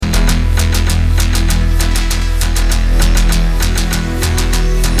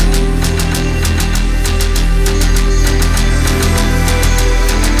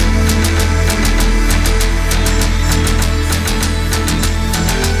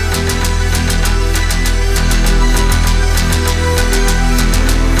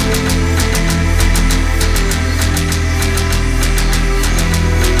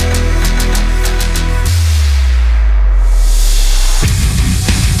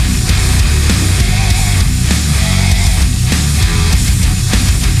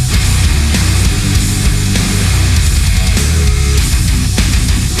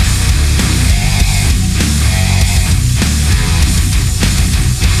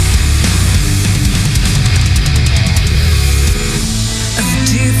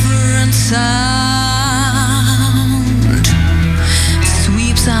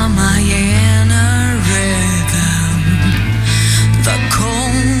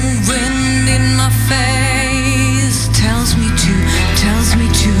face tells me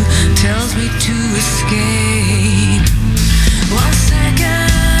to escape. 1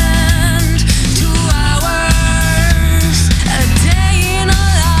 second, 2 hours, a day in a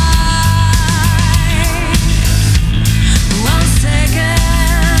life. 1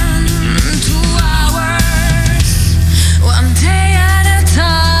 second, 2 hours, 1 day at a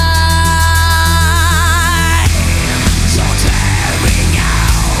time. You're tearing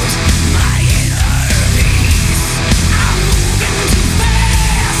out my inner peace. I'm moving too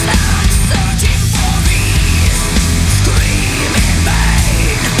fast. I'm searching for peace. Scream in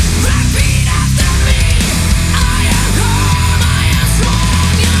vain. Repeat after me. I am calm. I am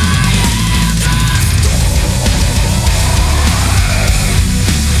strong. I am the storm.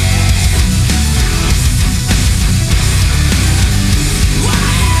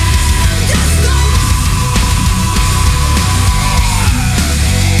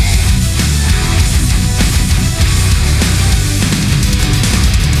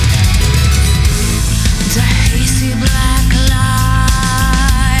 The hazy black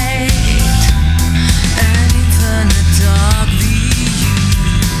light, an infinite dark view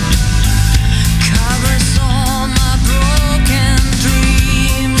covers all my broken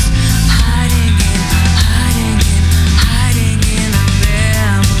dreams, hiding in a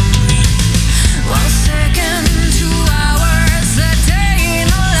memory. 1 second, 2 hours, a day in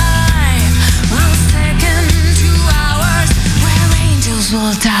a life. 1 second, 2 hours, where angels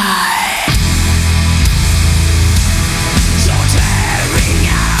will die. You're tearing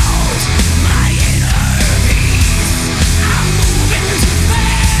out my inner peace. I'm moving too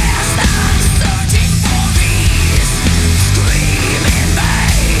fast. I'm searching for peace. Scream in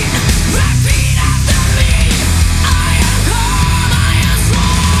vain. Repeat after me. I am calm. I am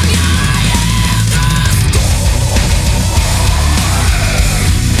strong. I am the storm.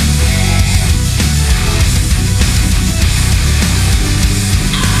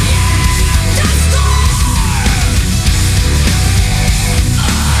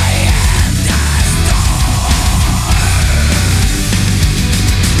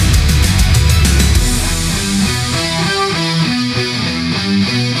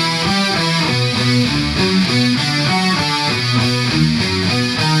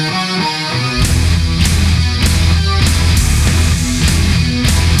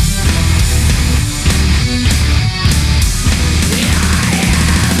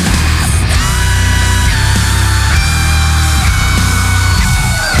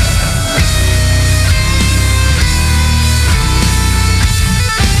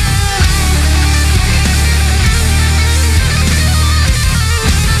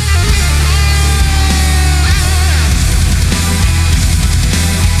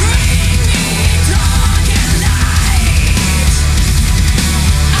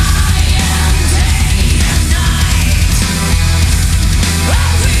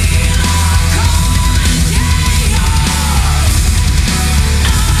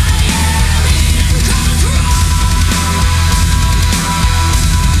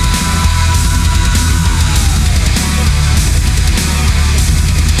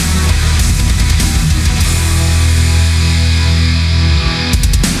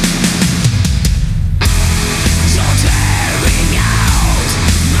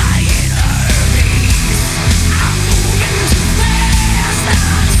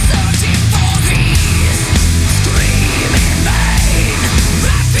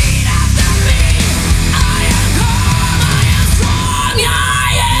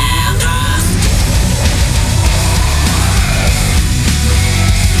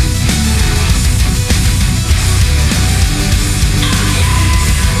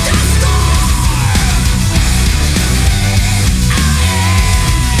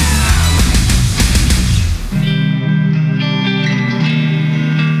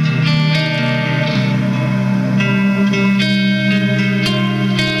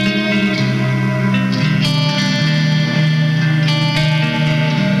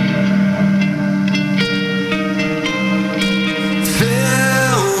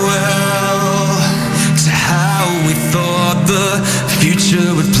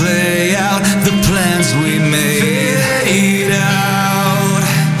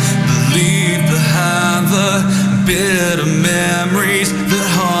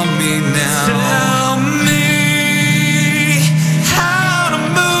 The storm.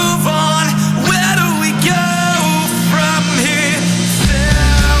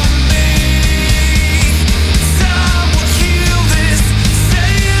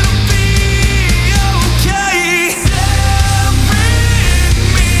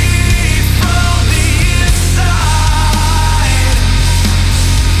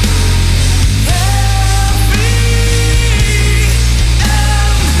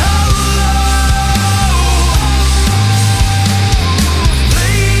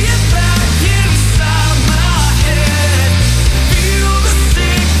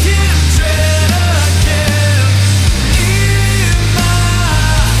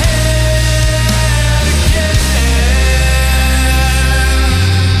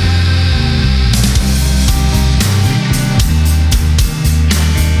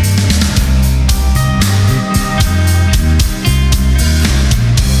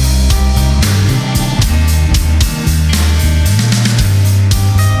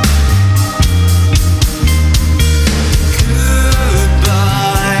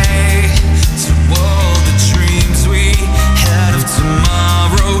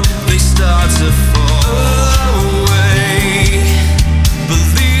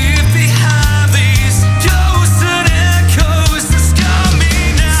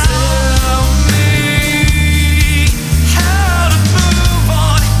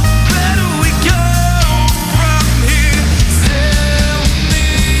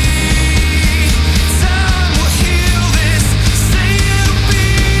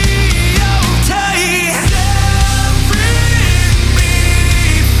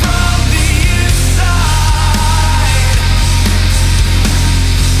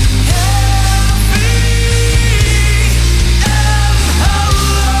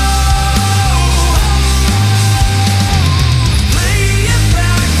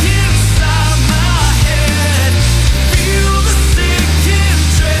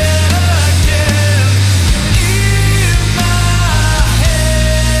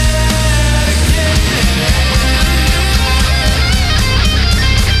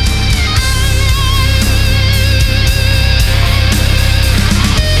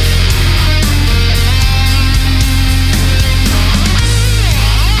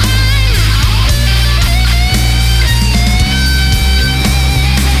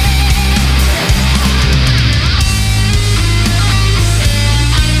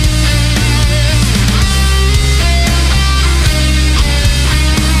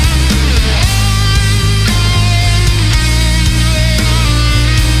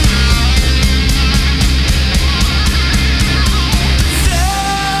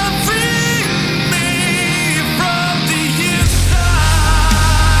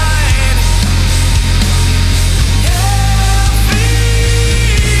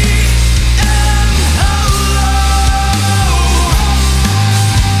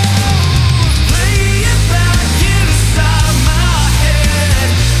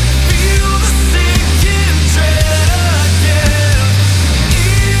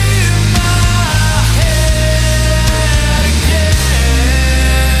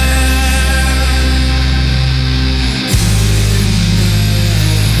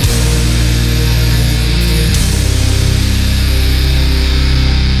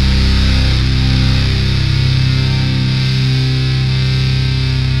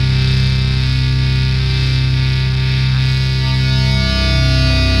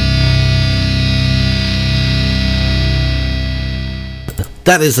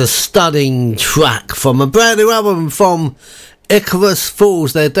 That is a stunning track from a brand new album from Icarus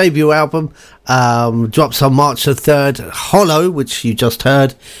Falls, their debut album, drops on March the 3rd. Hollow, which you just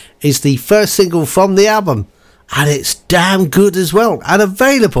heard, is the first single from the album, and it's damn good as well, and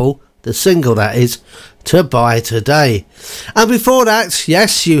available, the single that is, to buy today. And before that,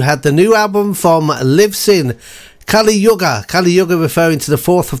 yes, you had the new album from Live Sin, Kali Yuga. Kali Yuga referring to the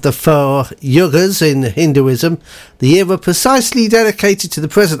fourth of the four yugas in Hinduism, the era precisely dedicated to the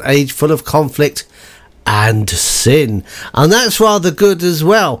present age full of conflict and sin. And that's rather good as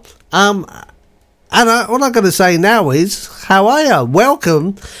well. All I'm going to say now is, how are you?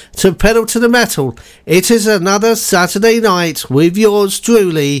 Welcome to Pedal to the Metal. It is another Saturday night with yours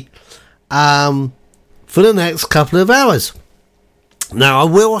truly, for the next couple of hours. Now, I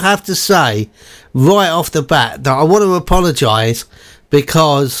will have to say, right off the bat, that I want to apologise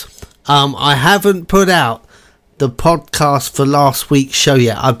because I haven't put out the podcast for last week's show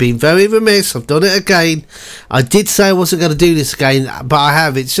yet. I've been very remiss. I've done it again. I did say I wasn't going to do this again, but I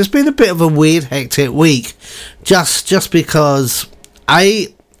have. It's just been a bit of a weird, hectic week, just because I'm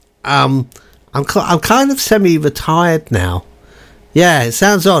kind of semi-retired now. Yeah, it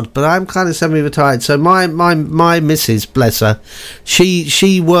sounds odd, but I'm kind of semi-retired. So my missus, bless her,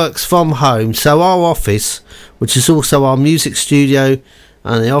 she works from home. So our office, which is also our music studio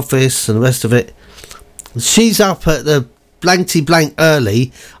and the office and the rest of it, she's up at the blankety blank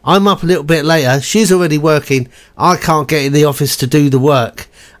early. I'm up a little bit later. She's already working. I can't get in the office to do the work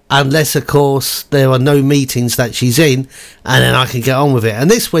unless, of course, there are no meetings that she's in, and then I can get on with it. And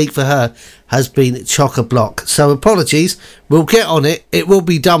this week for her has been chock-a-block. So apologies. We'll get on it. It will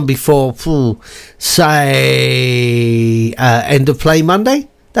be done before, say, end of play Monday.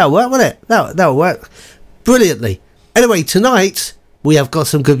 That'll work, won't it? That'll work brilliantly. Anyway, tonight we have got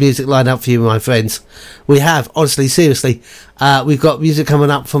some good music lined up for you, my friends. We have, honestly, seriously, we've got music coming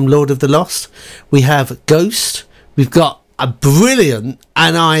up from Lord of the Lost. We have Ghost. We've got a brilliant,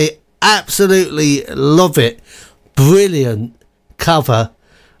 and I absolutely love it, brilliant cover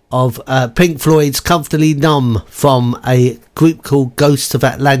of Pink Floyd's Comfortably Numb from a group called Ghosts of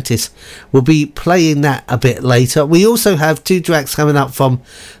Atlantis. We'll be playing that a bit later. We also have two tracks coming up from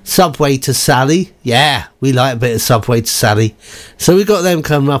Subway to Sally. Yeah, we like a bit of Subway to Sally. So we've got them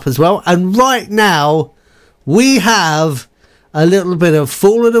coming up as well. And right now, we have a little bit of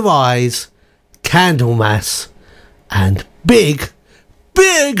Fall of the Rise, Candlemass, and Big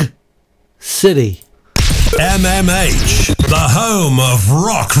City. MMH, the home of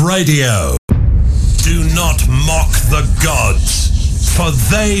rock radio. Do not mock the gods, for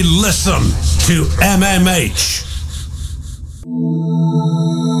they listen to MMH.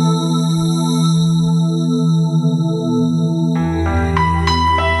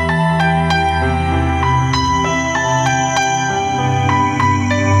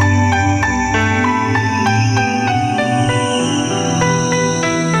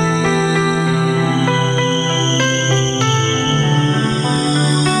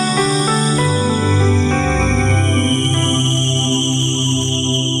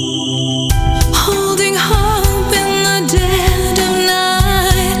 Holding hope in the dead of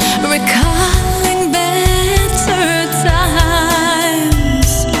night.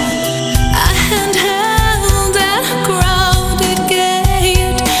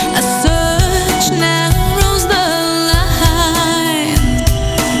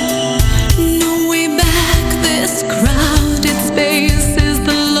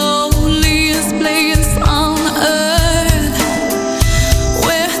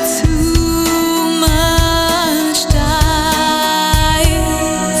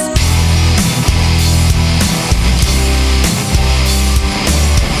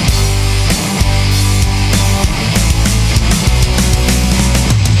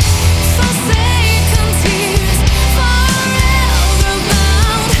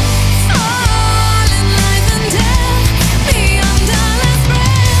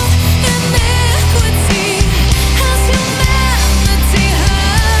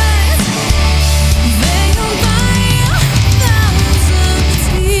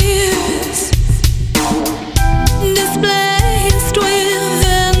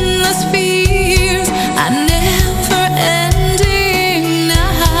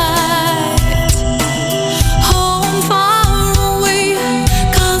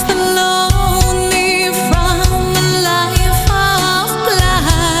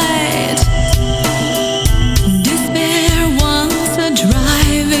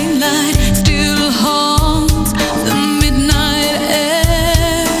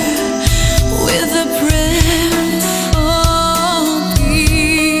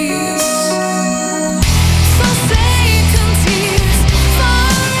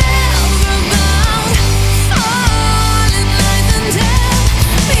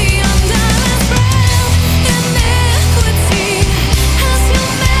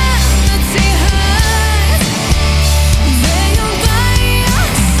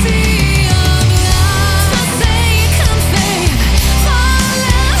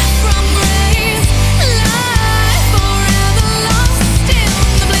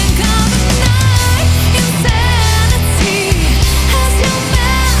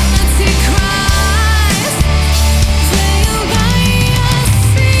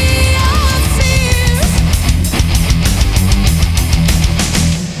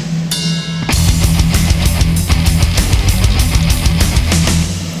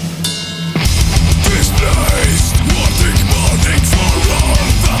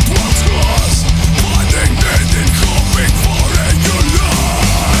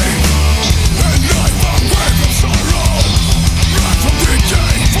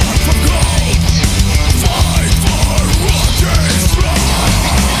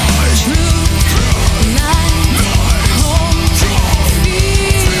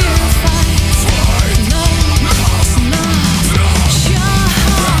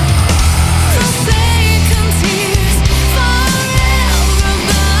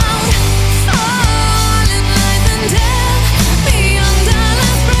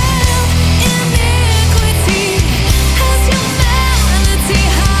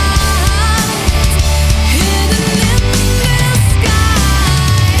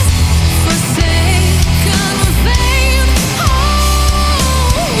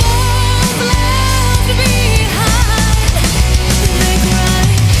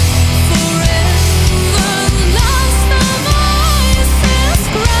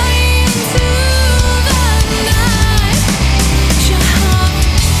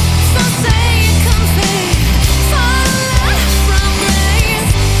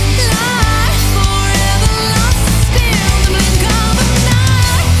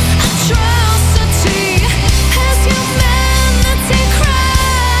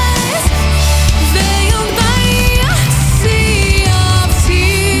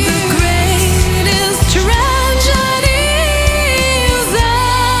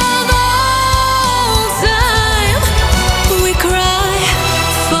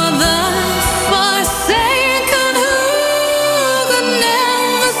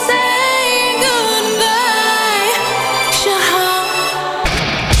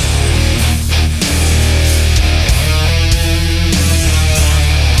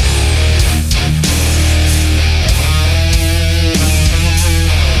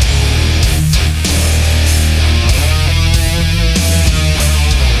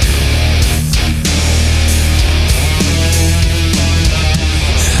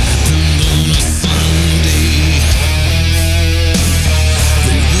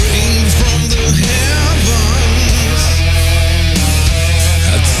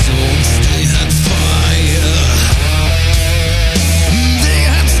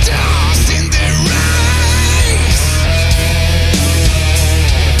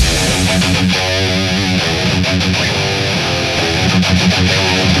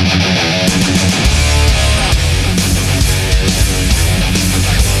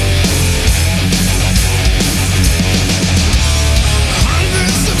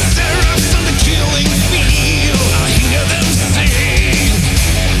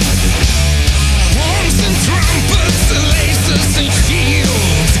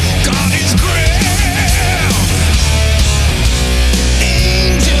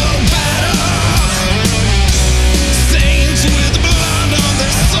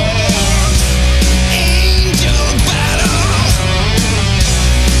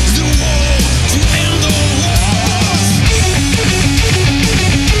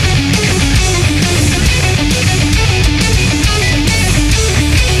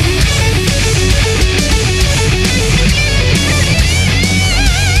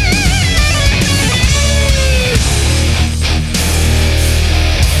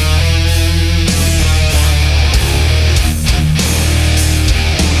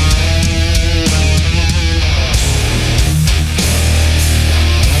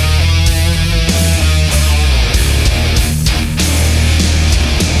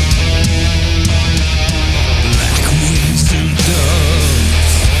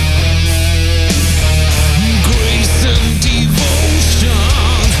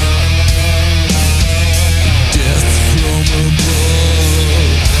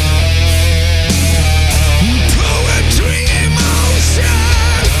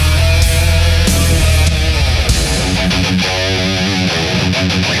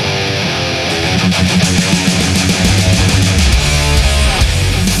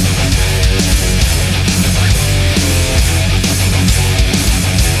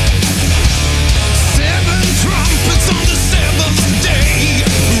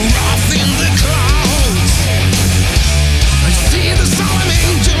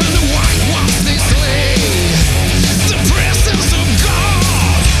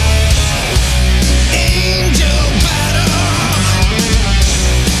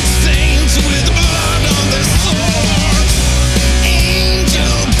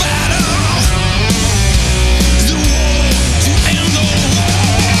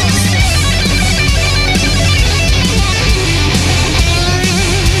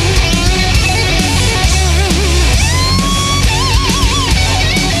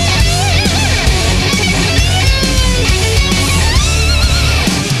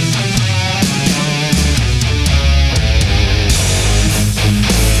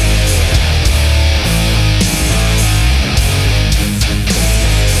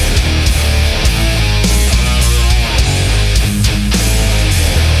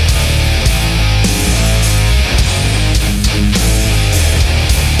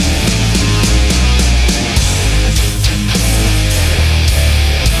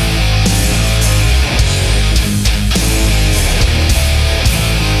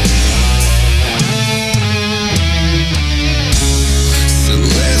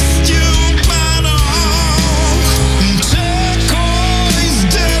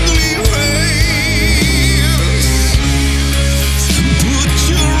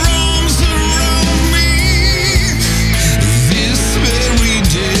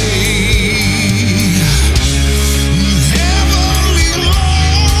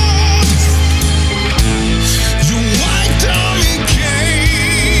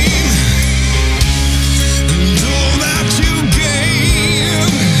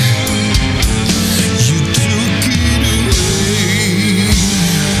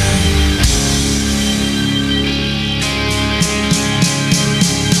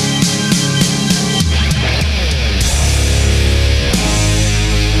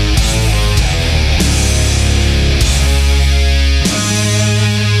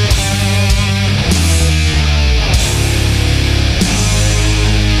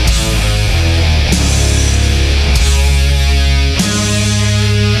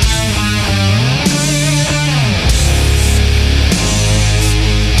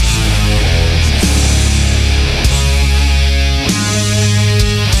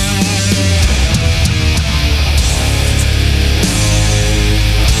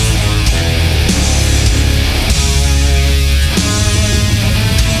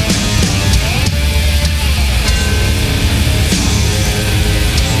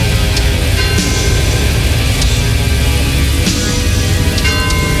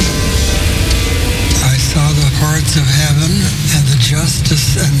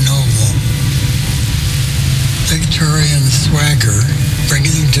 justice and noble. Victorian swagger,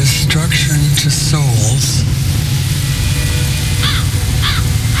 bringing destruction to souls.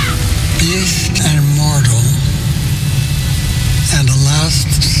 Beast and mortal, and a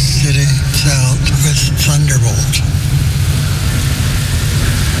last city dealt with thunderbolt.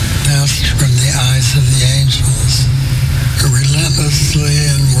 Passed from the eyes of the angels, who relentlessly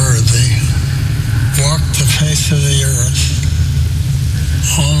and worthy walked the face of the earth.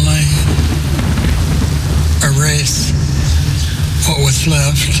 Only erase what was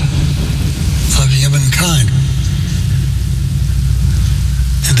left of humankind.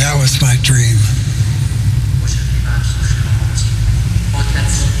 And that was my dream.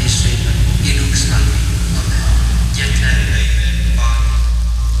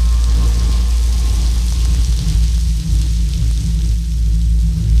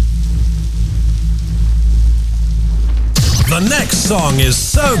 The next song is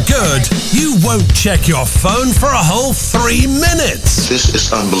so good, you won't check your phone for a whole 3 minutes. This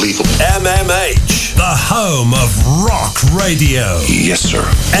is unbelievable. MMH, the home of rock radio. Yes, sir.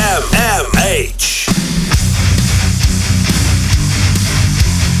 MMH.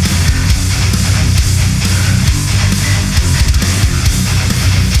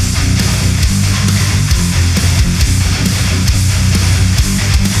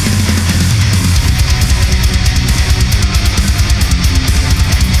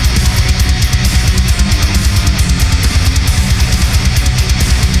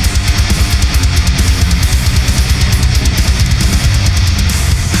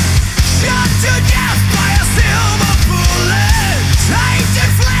 Shot to death by a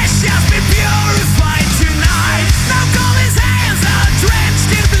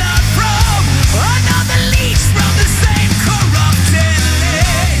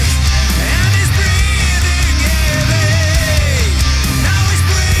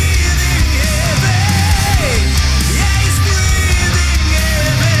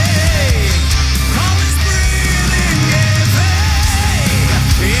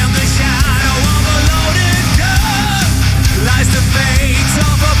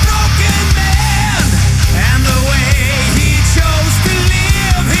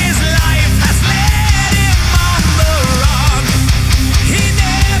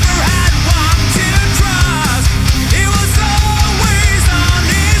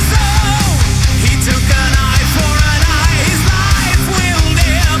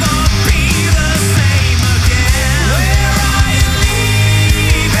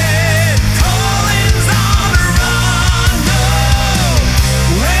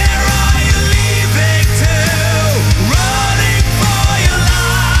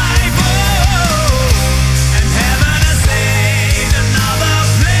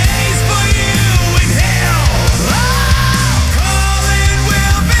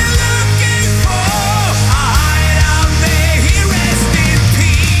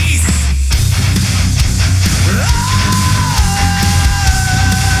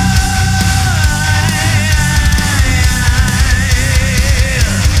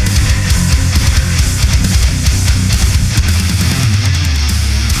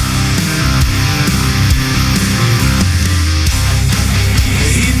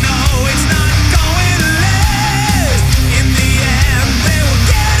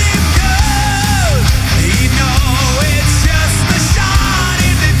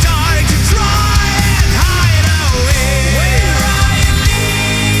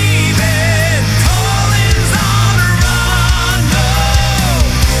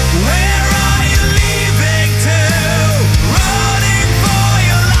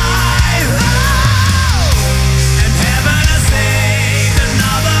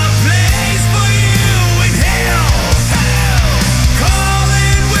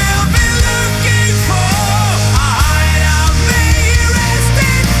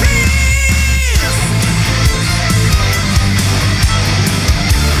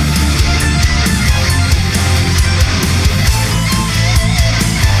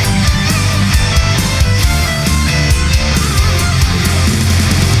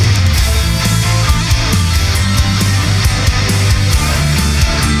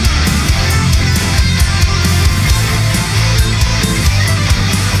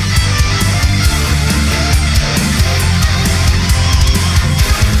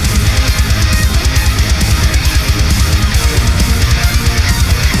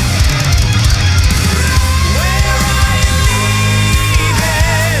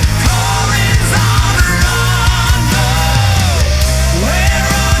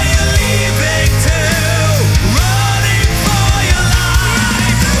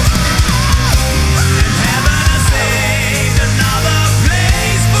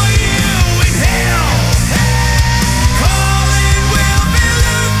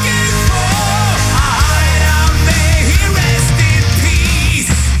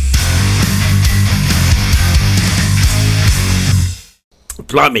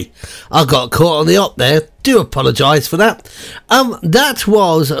blimey, I got caught on the op there. Do apologise for that. That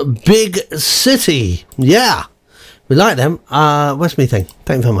was Big City. Yeah, we like them. Where's my thing?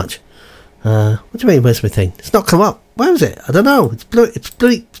 Thank you very much. What do you mean, where's my thing? It's not come up. Where is it? I don't know. It's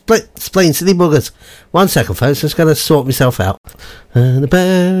plain silly buggers. 1 second, folks. Just going to sort myself out. And the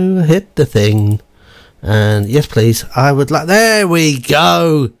bow hit the thing. And yes, please. I would like... There we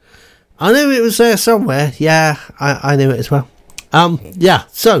go. I knew it was there somewhere. Yeah, I knew it as well. Yeah,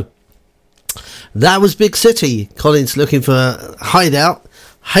 so... That was Big City. Colin's looking for a hideout.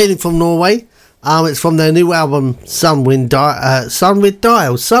 Hailing from Norway. It's from their new album, Sun with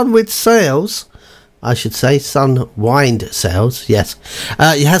Sails. I should say, Sunwind Sails, yes.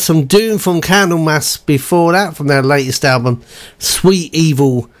 You had some Doom from Candlemass before that, from their latest album, Sweet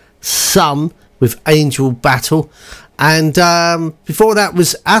Evil Sun, with Angel Battle. And before that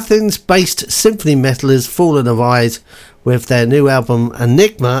was Athens-based symphony metalers Fallen of Eyes, with their new album,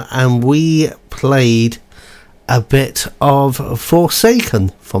 Enigma, and we played a bit of Forsaken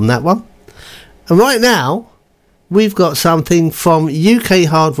from that one. And right now, we've got something from UK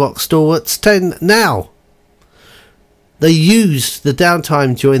hard rock stalwarts 10 Now. They used the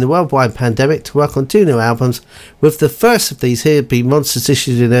downtime during the worldwide pandemic to work on 2 new albums, with the first of these here being Monsters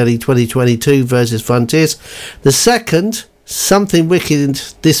issued in early 2022 versus Frontiers. The second, Something Wicked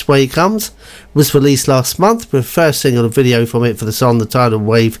This Way Comes, was released last month, with first single and video from it for the song The Tidal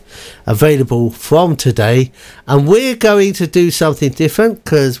Wave available from today. And we're going to do something different,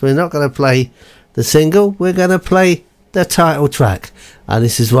 because we're not going to play the single, we're going to play the title track, and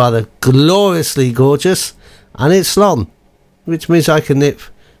this is rather gloriously gorgeous, and it's long, which means I can nip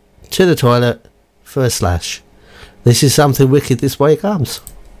to the toilet for a slash. This is Something Wicked This Way Comes.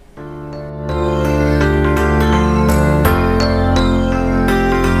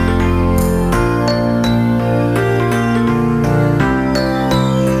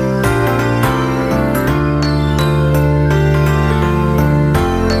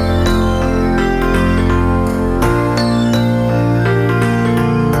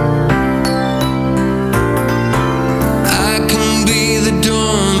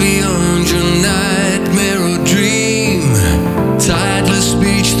 Tideless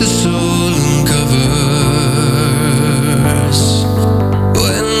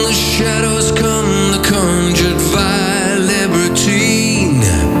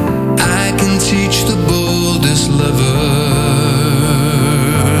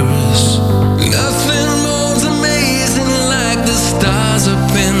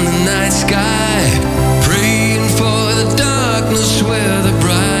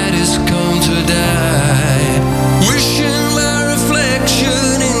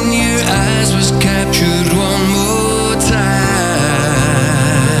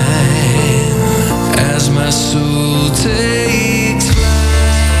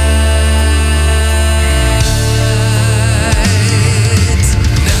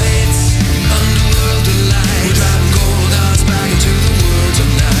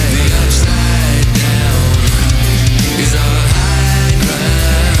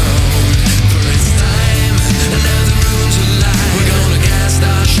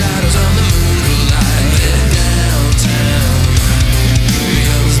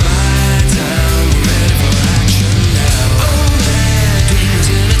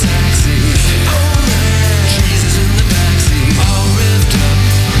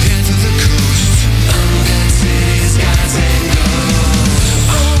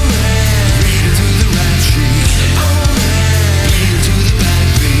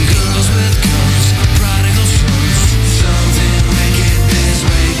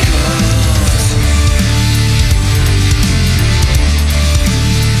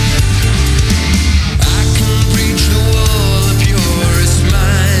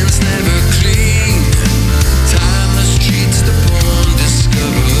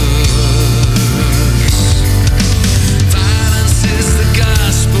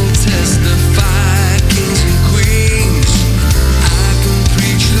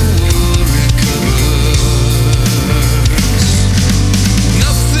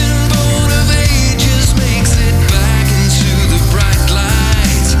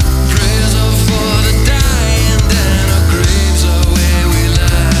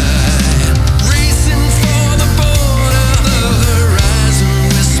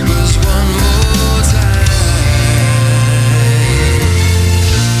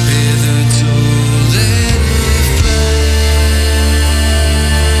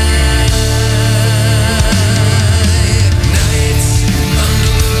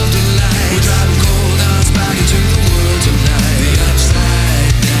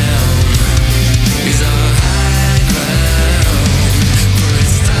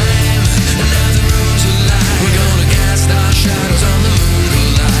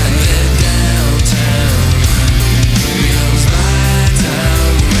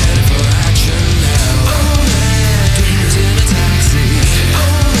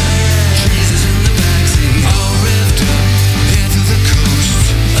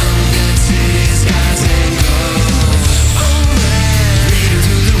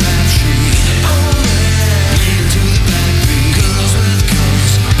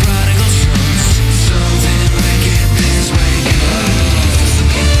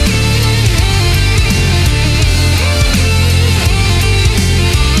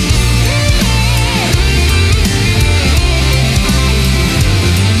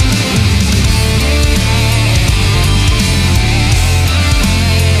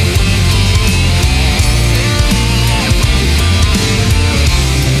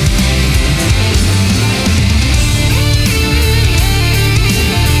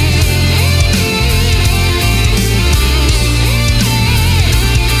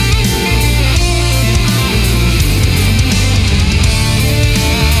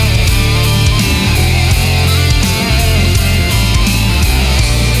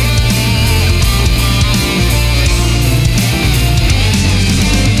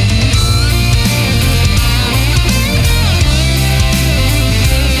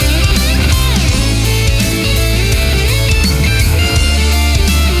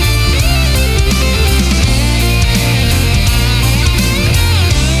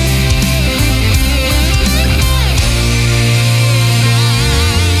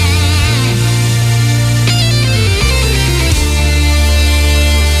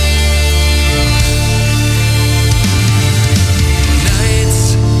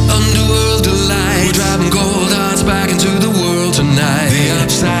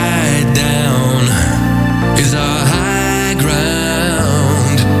upside down is our high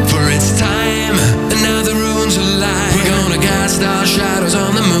ground. For it's time, and now the ruins are light. We're gonna cast our shadows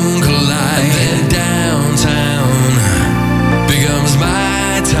on the moon collide. And then downtown becomes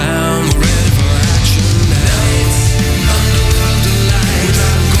my town. We're ready for action now. Nights under the light. We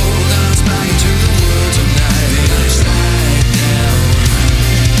drop gold dance back into the world tonight. The upside down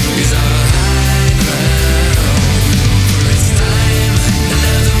is our high ground. For it's time, and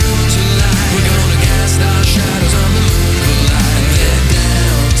now the ruins are light. We're gonna cast our shadows on the moon collide. And then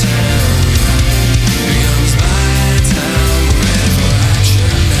downtown becomes my town. We're ready for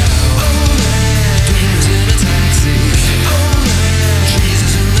action now. Oh man, dreams in a taxi. Oh man,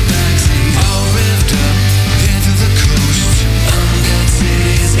 Jesus in the backseat. All ripped up, head to the coast. Undead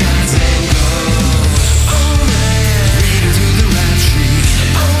cities, gods and ghosts. Oh man, reading through the rap sheet.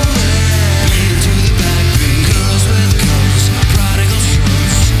 Oh man, bleeding to the backbeat. Girls with guns, prodigal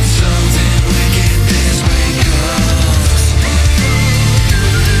sons. Something wicked this way goes.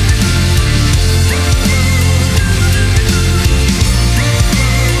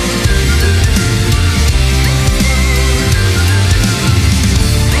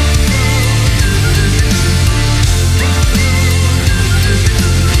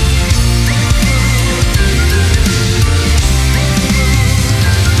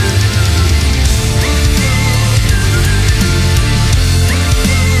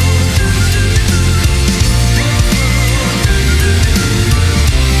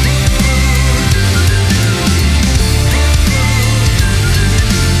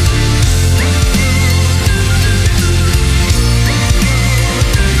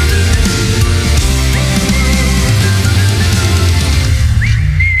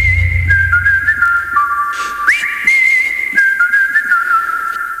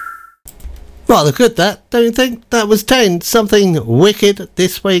 Rather good, that, don't you think? That was 10. Something Wicked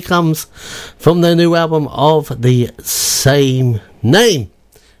This Way comes from their new album of the same name.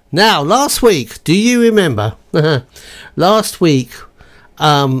 Now, last week, do you remember? Last week,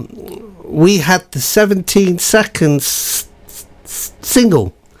 we had the 17 seconds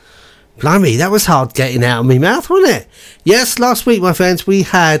single. Blimey, that was hard getting out of my mouth, wasn't it? Yes, last week, my friends, we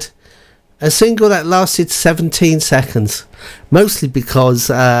had a single that lasted 17 seconds. Mostly because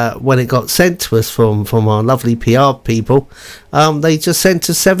when it got sent to us from our lovely PR people, they just sent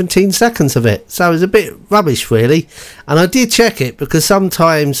us 17 seconds of it. So it was a bit rubbish, really. And I did check it because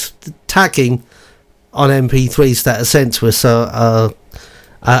sometimes the tagging on MP3s that are sent to us are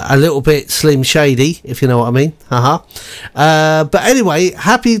a little bit slim shady, if you know what I mean. But anyway,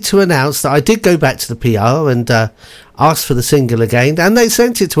 happy to announce that I did go back to the PR and ask for the single again, and they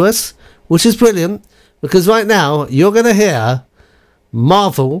sent it to us, which is brilliant, because right now you're going to hear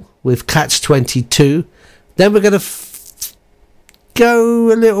Marvel with Catch-22. Then we're going to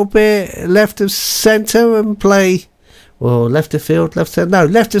go a little bit left of centre and play, or left of field, left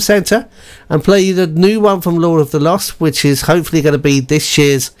of centre, and play you the new one from Lord of the Lost, which is hopefully going to be this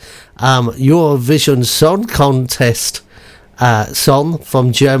year's Eurovision Song Contest song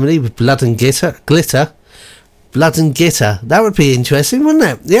from Germany with Blood and Glitter. Blood and Glitter. That would be interesting, wouldn't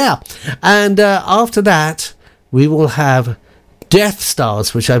it? Yeah. And after that, we will have Death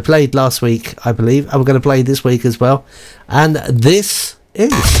Stars, which I played last week, I believe. And we're going to play this week as well. And this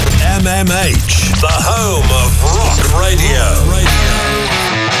is MMH, the home of rock radio.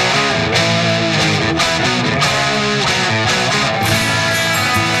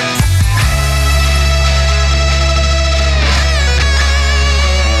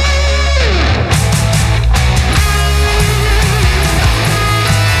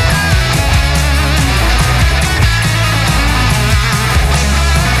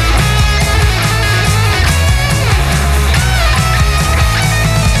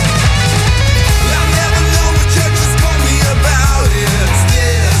 I'll never know what you just told me about it.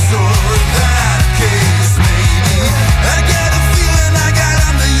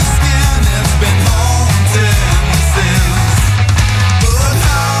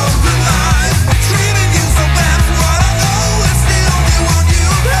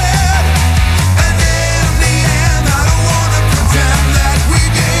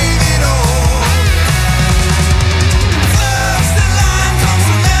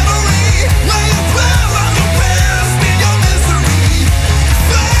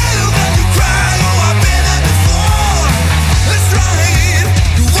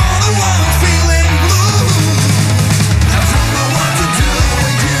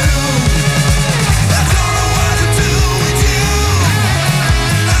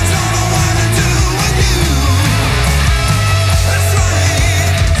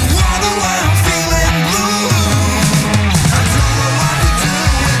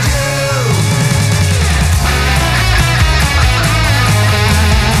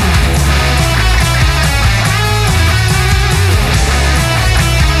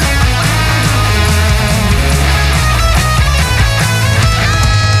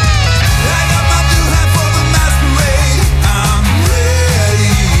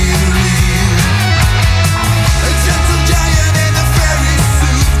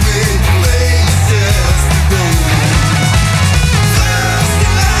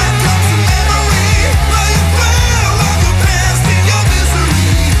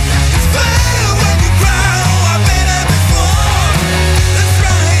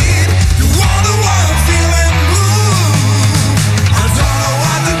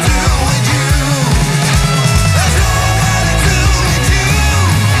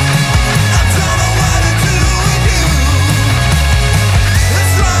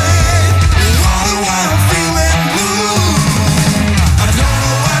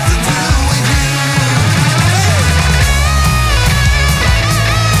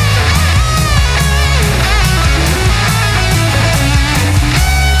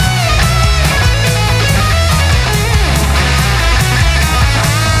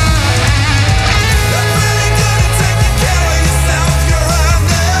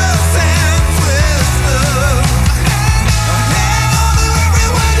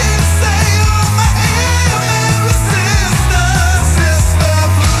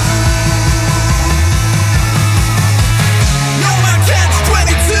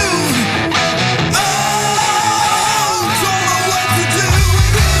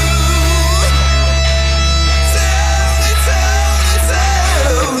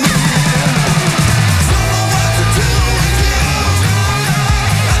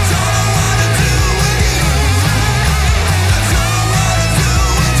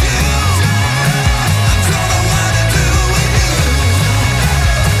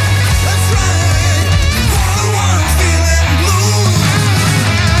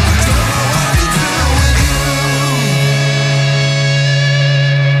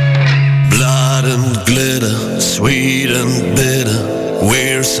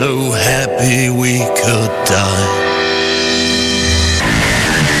 We're so happy we could die.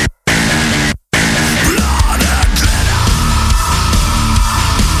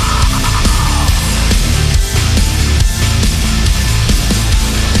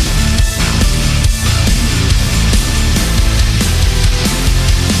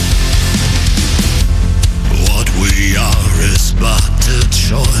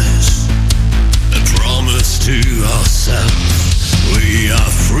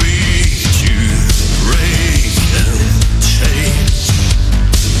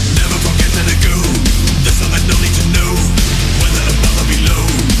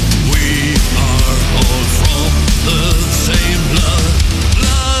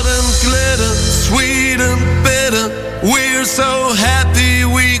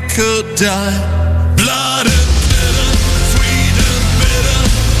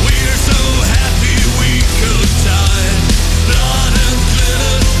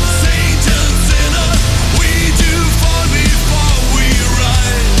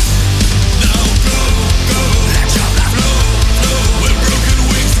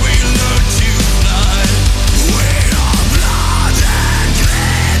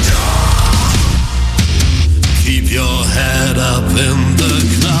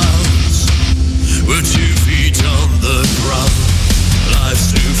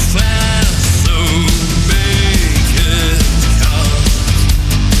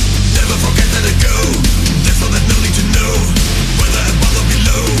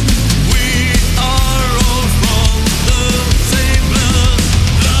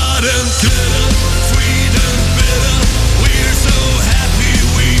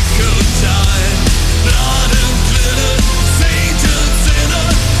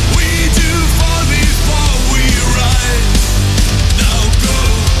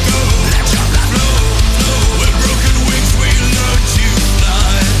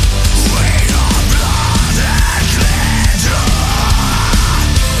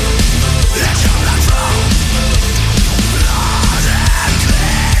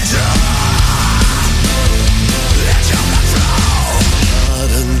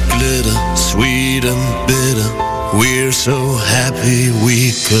 So happy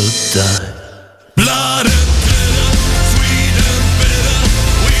we could die. Blood and glitter, sweet and bitter.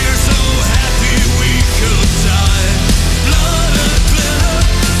 We're so happy we could die. Blood and glitter,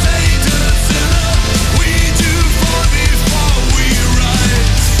 saint and sinner. We do fall before we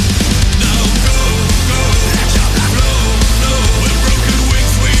rise. Now go, go, let your blood flow, flow. With broken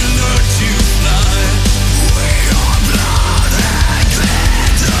wings we learn to fly. We are blood and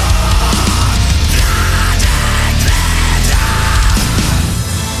glitter.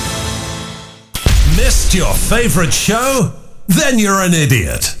 Missed your favorite show? Then you're an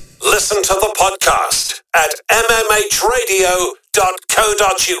idiot. Listen to the podcast at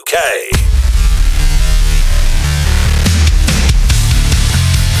mmhradio.co.uk.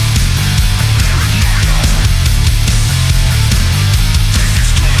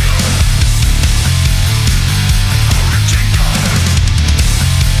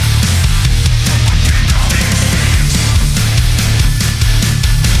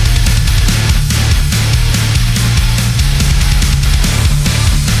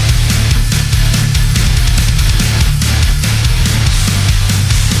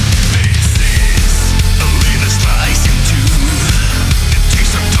 This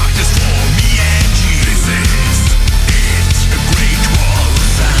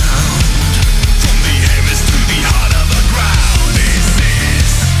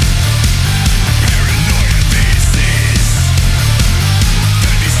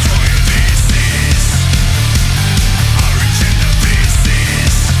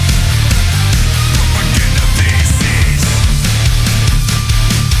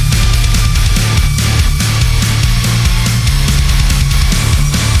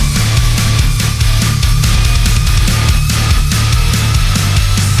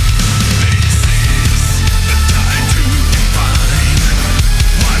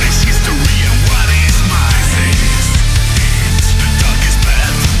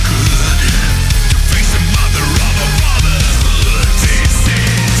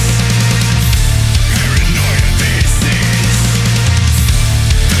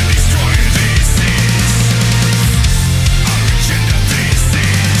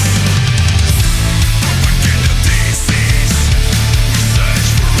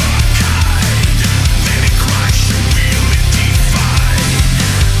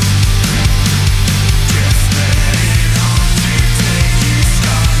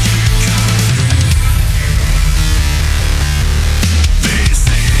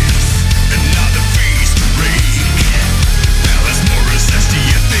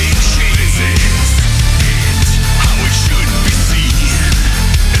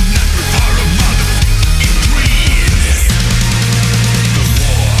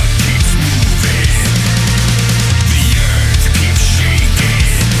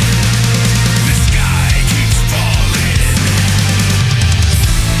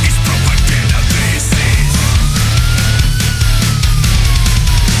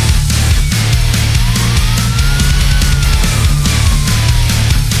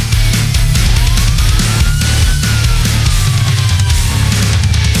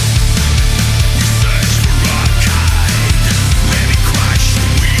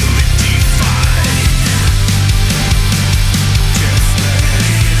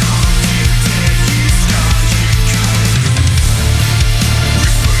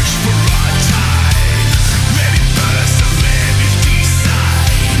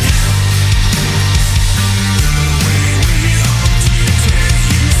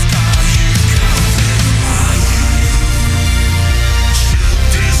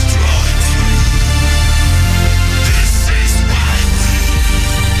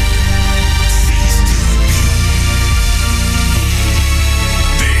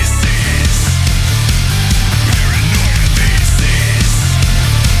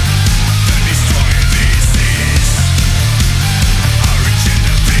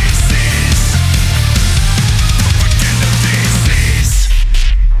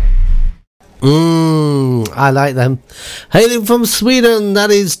I like them. Hailing from Sweden, that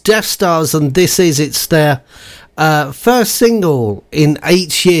is Death Stars, and it's their first single in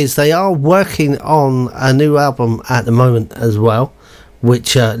 8 years. They are working on a new album at the moment as well,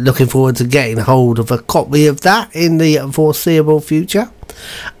 which looking forward to getting hold of a copy of that in the foreseeable future.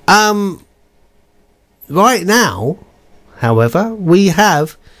 Right now, however, we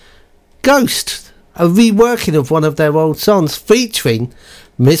have Ghost, a reworking of one of their old songs featuring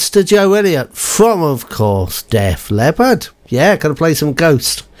Mr. Joe Elliott from, of course, Def Leppard. Yeah, gonna play some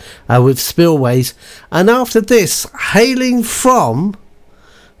Ghost with Spillways. And after this, hailing from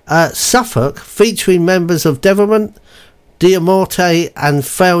Suffolk, featuring members of Devilment, Diamorte and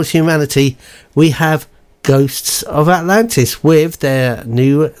Failed Humanity, we have Ghosts of Atlantis with their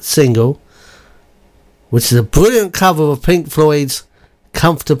new single, which is a brilliant cover of Pink Floyd's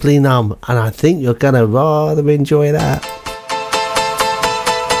Comfortably Numb, and I think you're gonna rather enjoy that.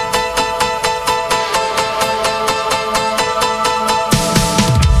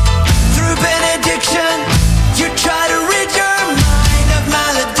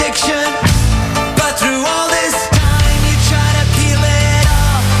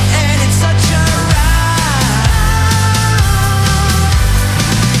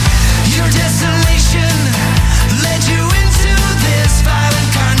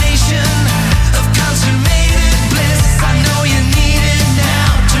 Of consummated bliss, I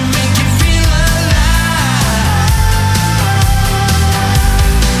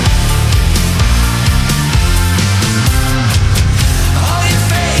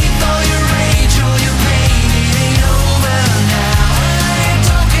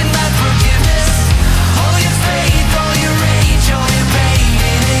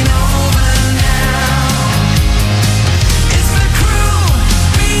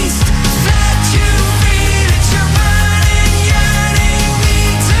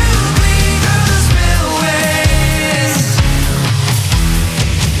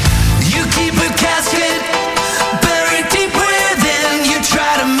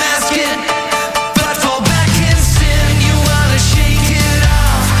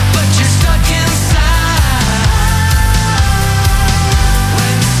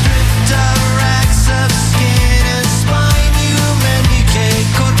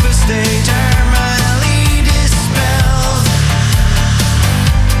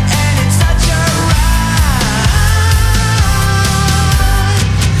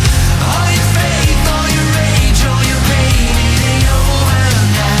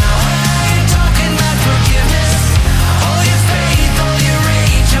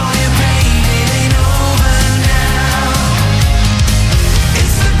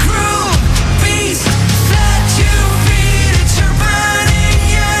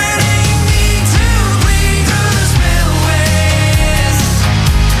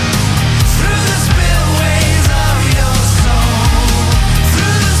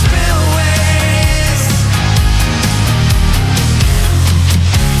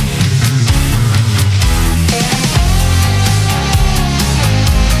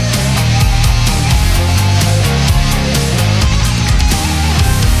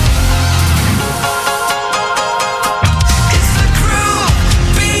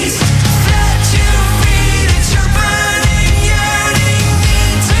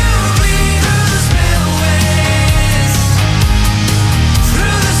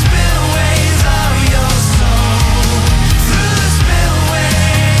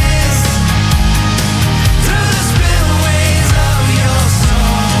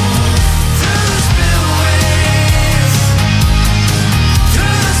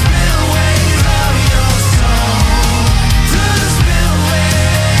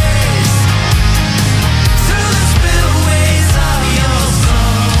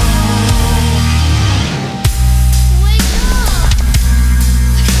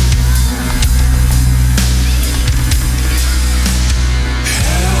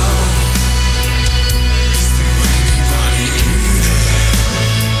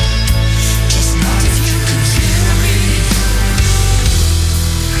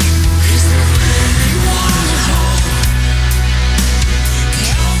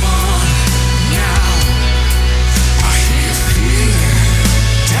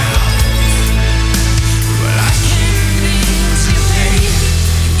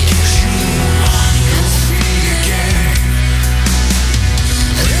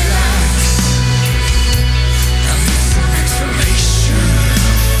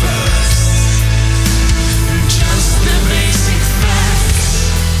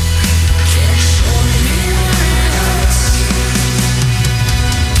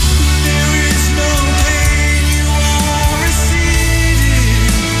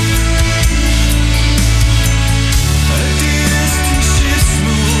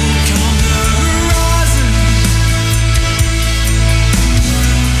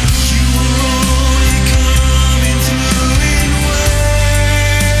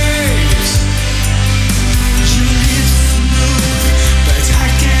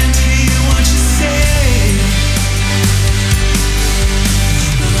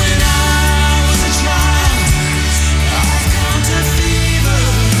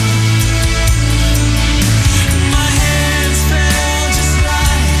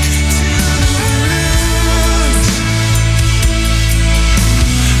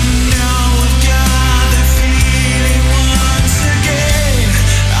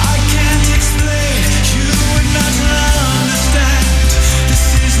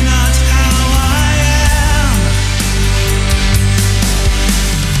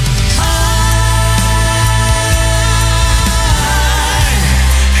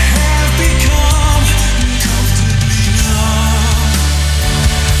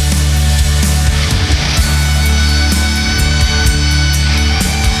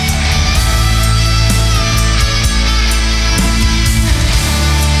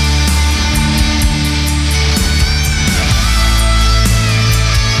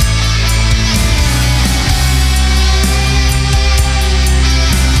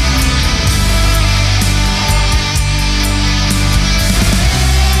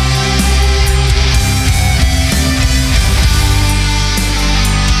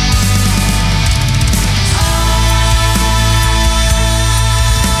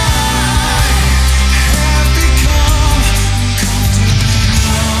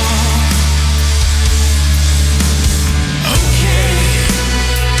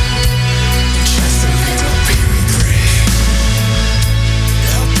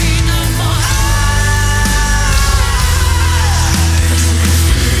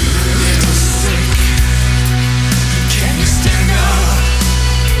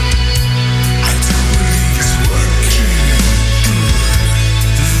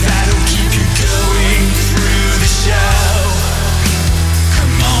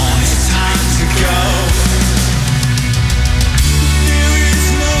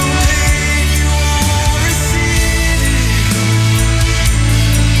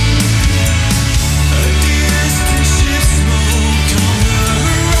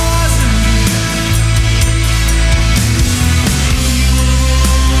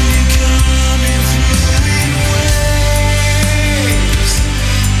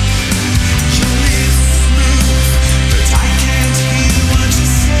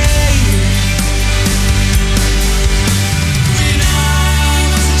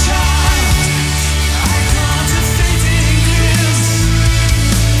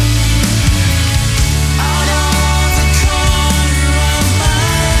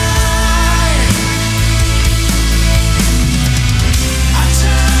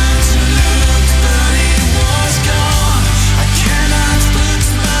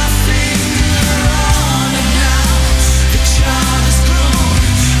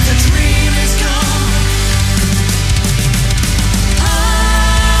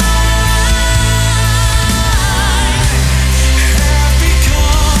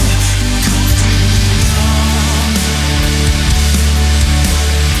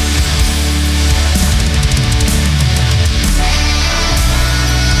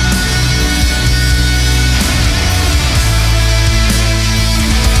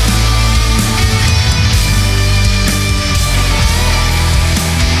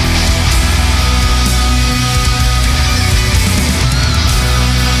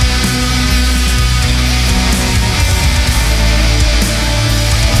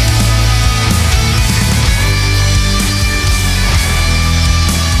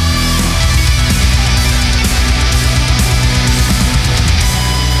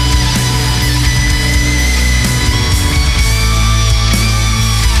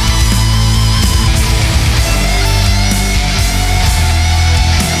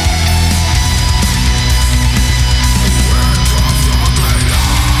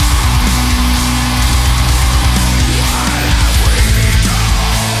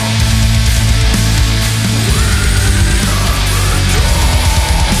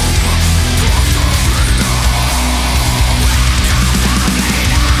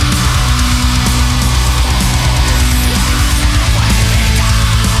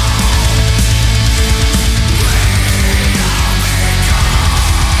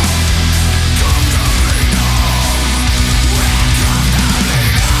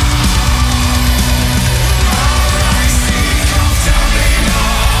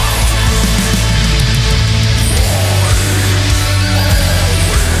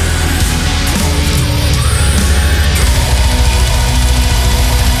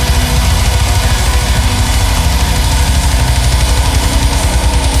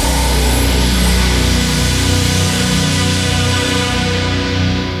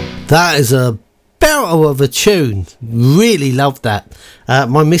That is a belter of a tune. Really love that.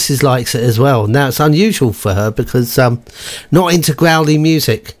 My missus likes it as well. Now, it's unusual for her because not into growly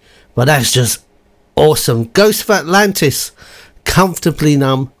music, but that's just awesome. Ghost of Atlantis, Comfortably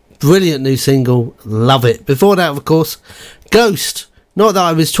Numb. Brilliant new single. Love it. Before that, of course, Ghost. Not that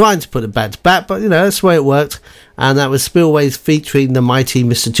I was trying to put it back to back, but, you know, that's the way it worked. And that was Spillways featuring the mighty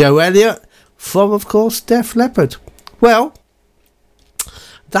Mr. Joe Elliott from, of course, Def Leppard. Well,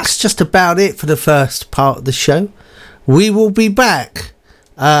 that's just about it for the first part of the show. We will be back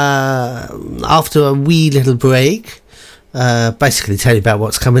after a wee little break. Basically tell you about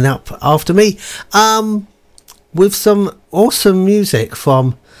what's coming up after me. With some awesome music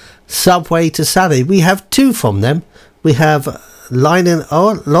from Subway to Sally. We have two from them. We have Leinen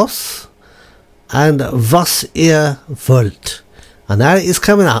Los and Was ihr wollt. And that is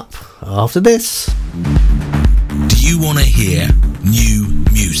coming up after this. Do you want to hear new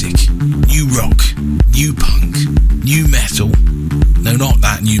music? New rock? New punk? New metal? No, not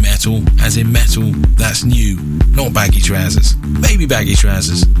that new metal, as in metal that's new, not baggy trousers. Maybe baggy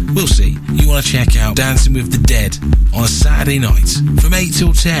trousers, we'll see. You want to check out Dancing with the Dead on a Saturday night from 8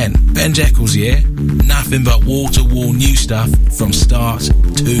 till 10. Ben Jekyll's here. Nothing but wall-to-wall new stuff from start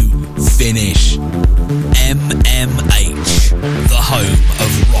to finish. MMH, the home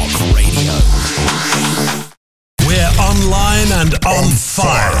of rock radio. We're online and on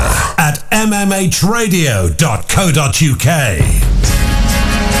fire at mmhradio.co.uk.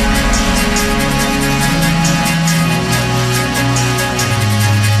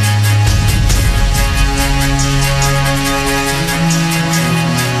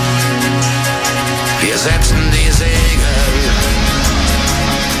 Wir setzen die Segel,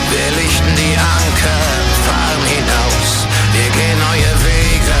 wir lichten die Anker, fahren hinaus, wir gehen neue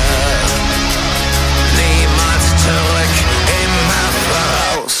Wege, niemals zurück, immer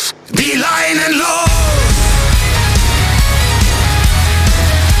voraus. Die Leinen los!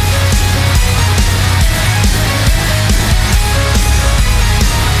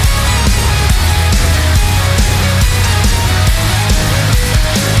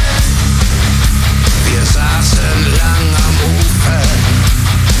 Wir saßen lang am Ufer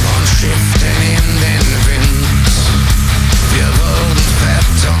und schifften in den Wind. Wir wurden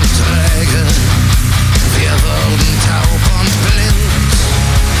fett und träge, wir wurden taub und blind,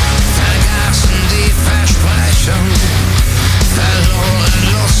 vergaßen die Versprechen, verloren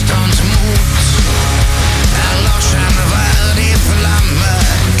Lust und Mut. Erloschen war die Flamme,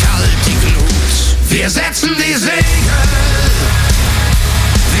 kalt die Glut. Wir setzen die Segel,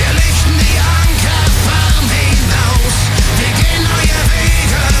 wir lichten die Anker, fahren hinaus, wir gehen neue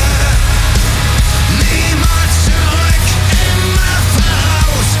Wege, niemals zurück, immer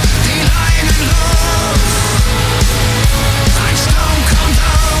voraus, die Leinen los. Ein Sturm kommt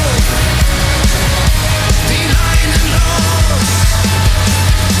auf, die Leinen los,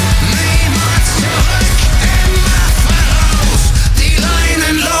 niemals zurück, immer voraus, die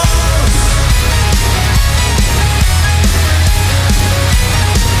Leinen los.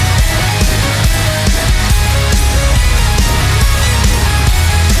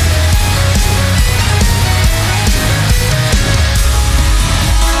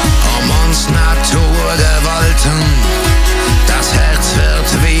 Natur gewolten, das Herz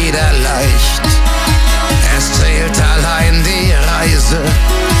wird wieder leicht. Es zählt allein die Reise,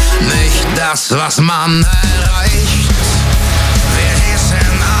 nicht das, was man erreicht. Wir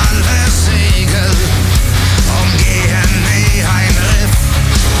hissen alle Segel, umgehen nie ein Riff.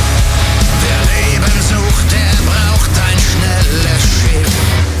 Wer Leben sucht, der braucht ein schnelles Schiff.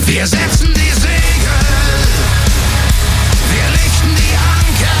 Wir setzen die Segel, wir lichten die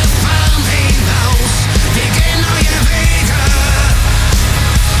Anker, fahren hinaus, wir gehen neue Wege,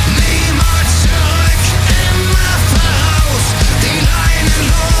 niemals zurück, immer voraus, die Leinen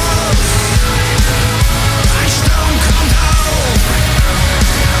los. Ein Sturm kommt auf,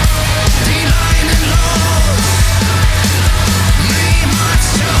 die Leinen los, niemals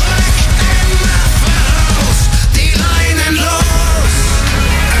zurück, immer voraus, die Leinen los.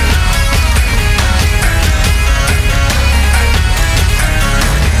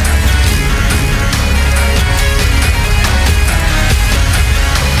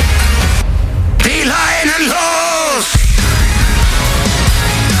 Die Leinen los!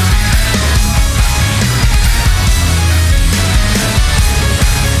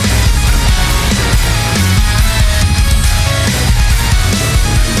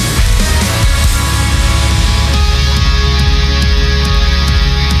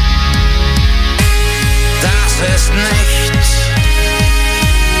 Das ist nicht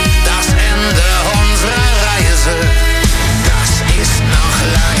das Ende unserer Reise. Das ist noch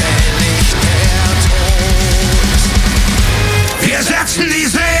lange hin.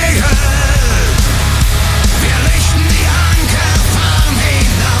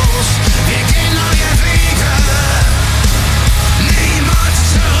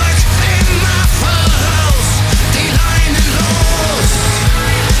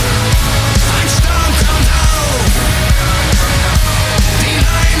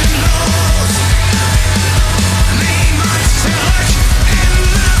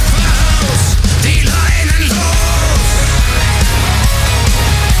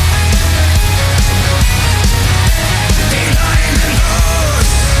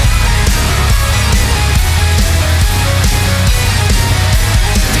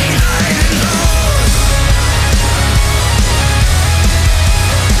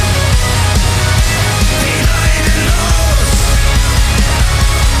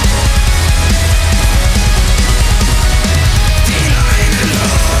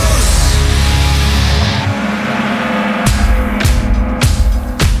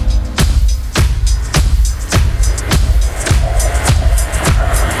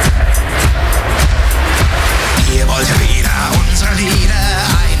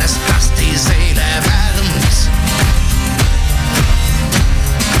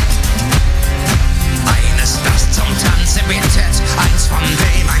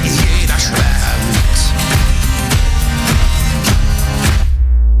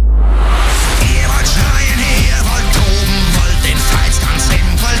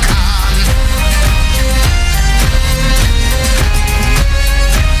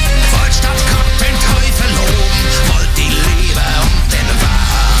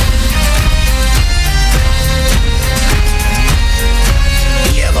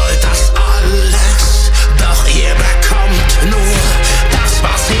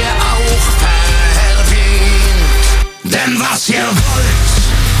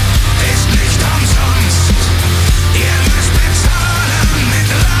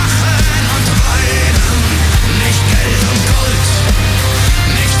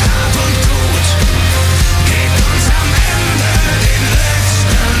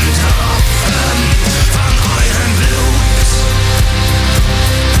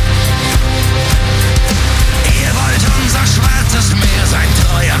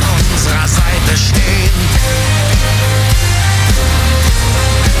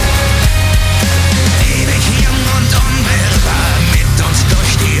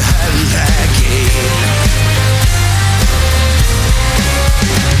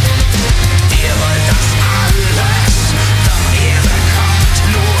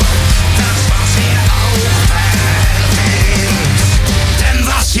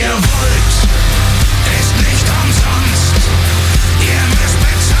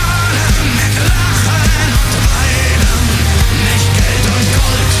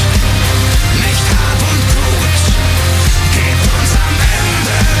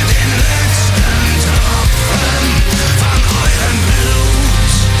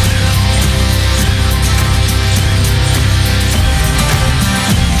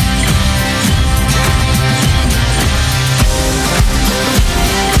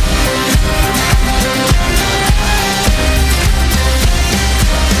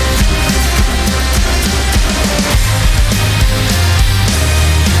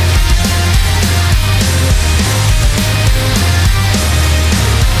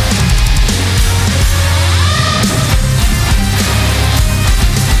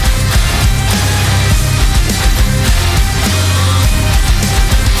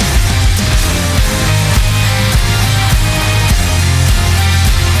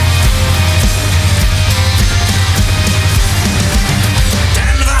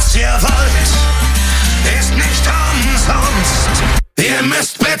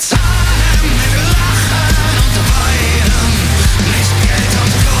 müsst bezahlen mit Lachen und Weinen. Nicht Geld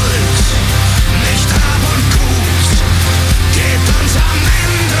und Gold, nicht Hab und Gut. Gebt uns am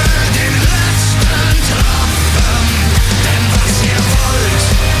Ende den letzten Tropfen. Denn was ihr wollt,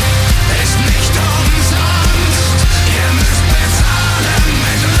 ist nicht umsonst. Ihr müsst bezahlen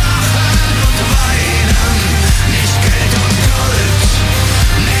mit Lachen und Weinen. Nicht Geld und Gold,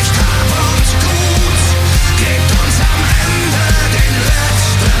 nicht Hab und Gut. Gebt uns am Ende den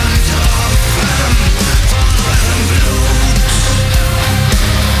letzten Tropfen von eurem Blut.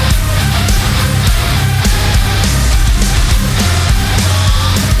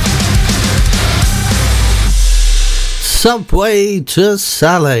 Subway to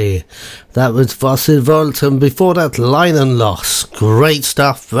Sally. That was Vasil Volt, and before that, Line and Loss. Great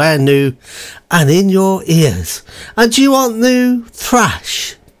stuff, brand new, and in your ears. And do you want new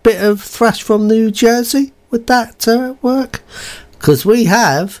thrash? Bit of thrash from New Jersey? Would that work? Because we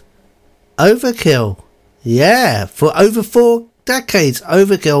have Overkill. Yeah, for over 4 decades,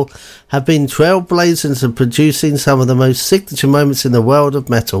 Overkill have been trailblazers in producing some of the most signature moments in the world of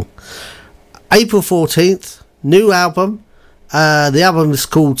metal. April 14th, new album. The album is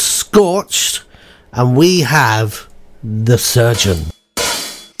called Scorched, and we have The Surgeon.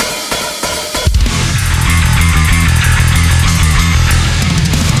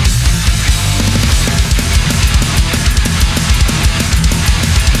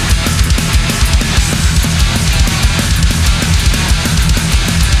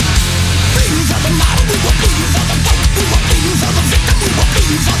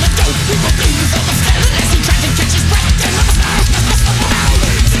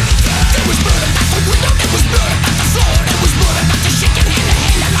 It was murder, but the window, it was murder, but the floor, it was murder, but the shit.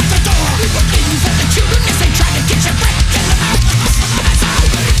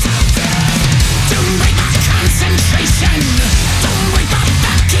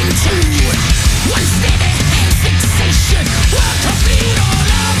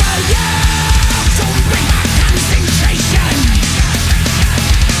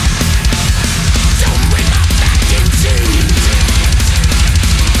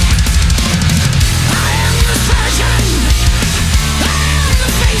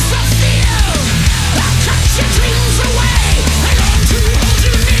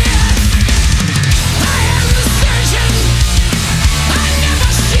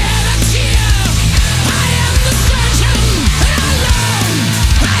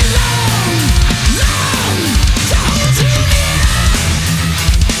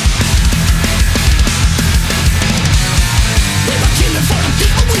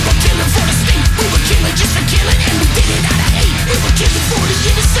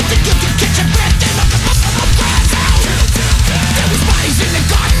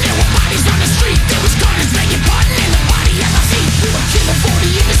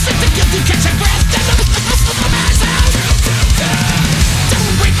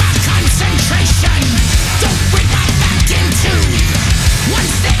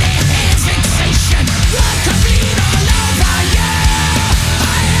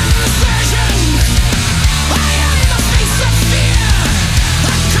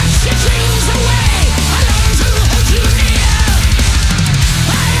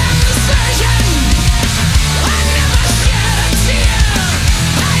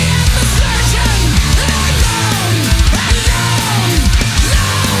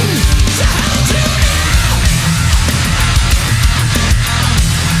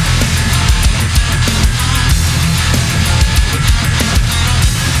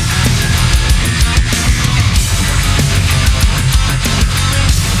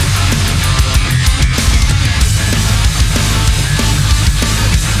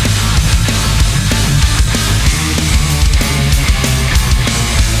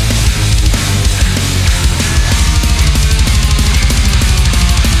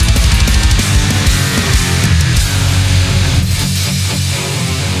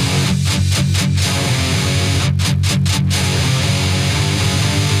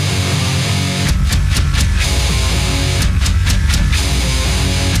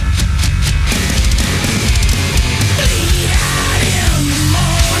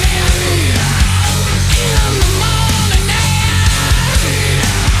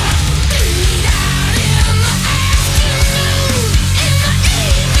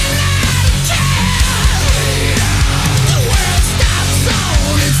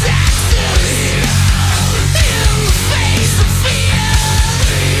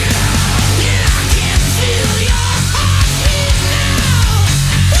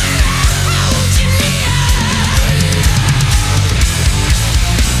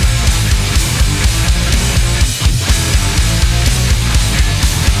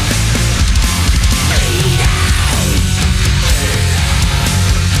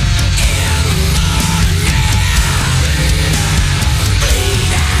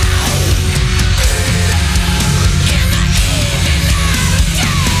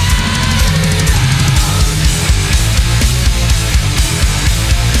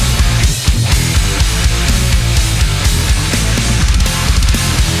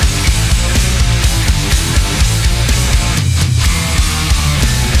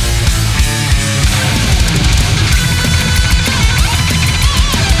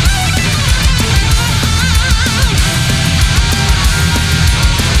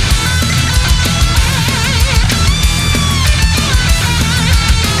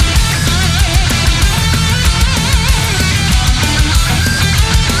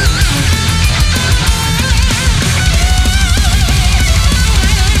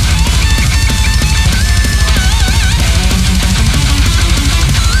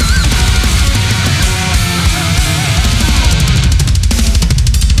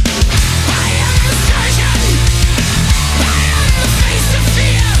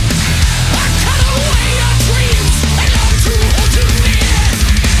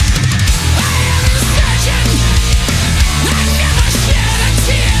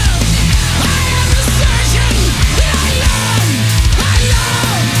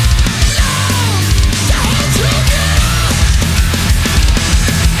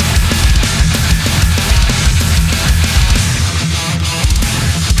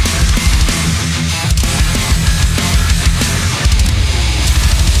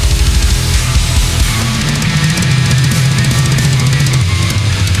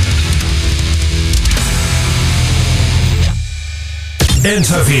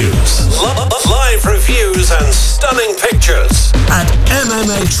 interviews, live reviews, and stunning pictures at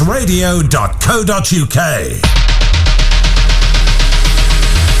mmhradio.co.uk.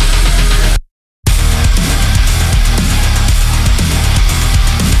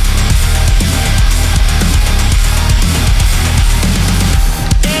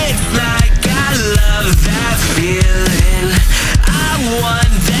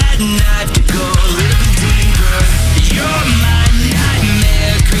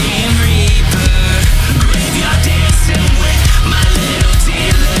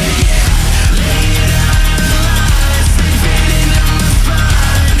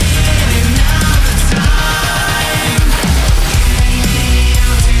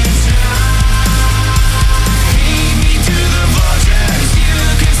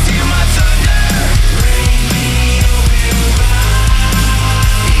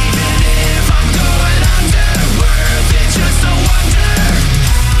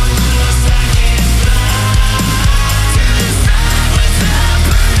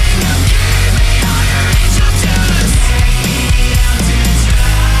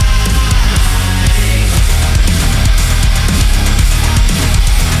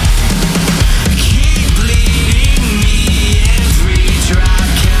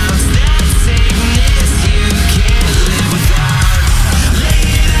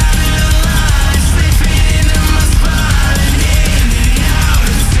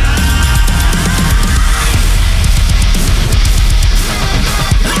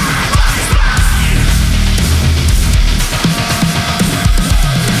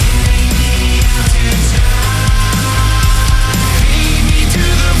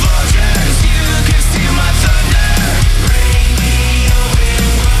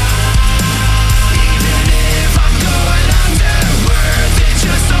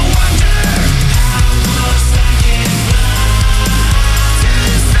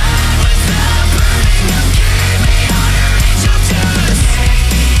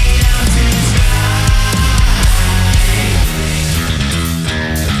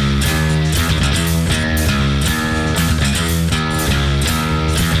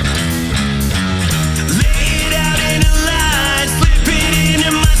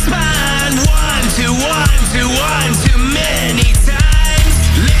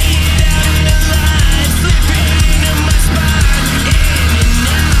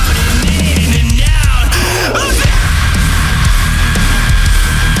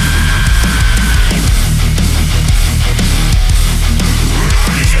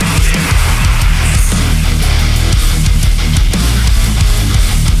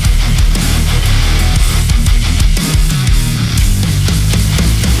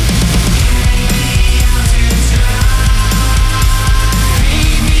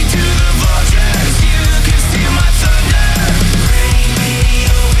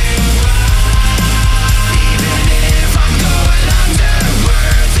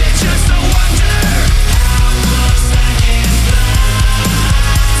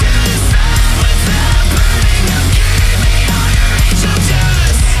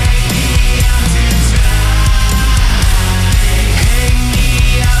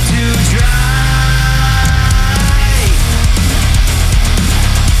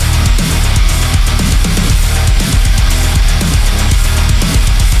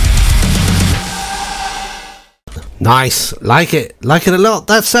 Nice, like it a lot.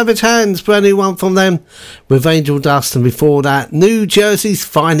 That's Savage Hands, brand new one from them with Angel Dust, and before that, New Jersey's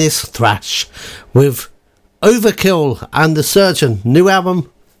finest thrash with Overkill and The Surgeon, new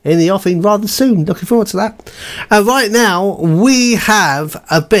album in the offing rather soon. Looking forward to that. And right now we have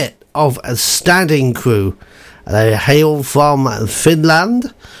a bit of a Standing Crew. They hail from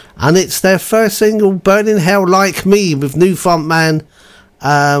Finland, and it's their first single, Burning Hell Like Me, with new frontman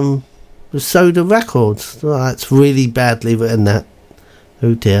Soda Records. Oh, that's really badly written, that.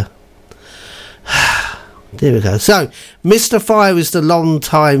 Oh dear. There we go. So, Mr. Fire is the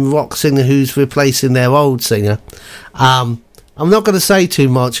long-time rock singer who's replacing their old singer. I'm not going to say too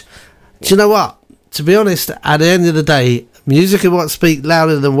much. Do you know what? To be honest, at the end of the day, music is what speaks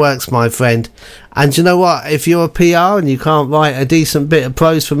louder than words, my friend. And do you know what? If you're a PR and you can't write a decent bit of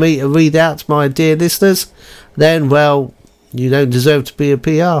prose for me to read out to my dear listeners, then, well, you don't deserve to be a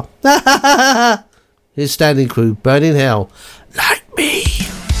PR. Here's Standing Crew, Burning Hell Like Me.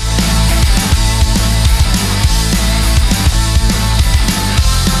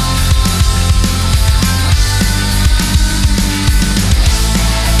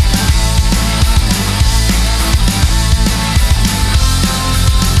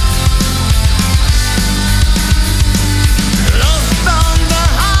 Lost on the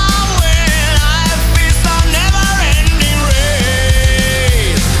highway, life is a never-ending race.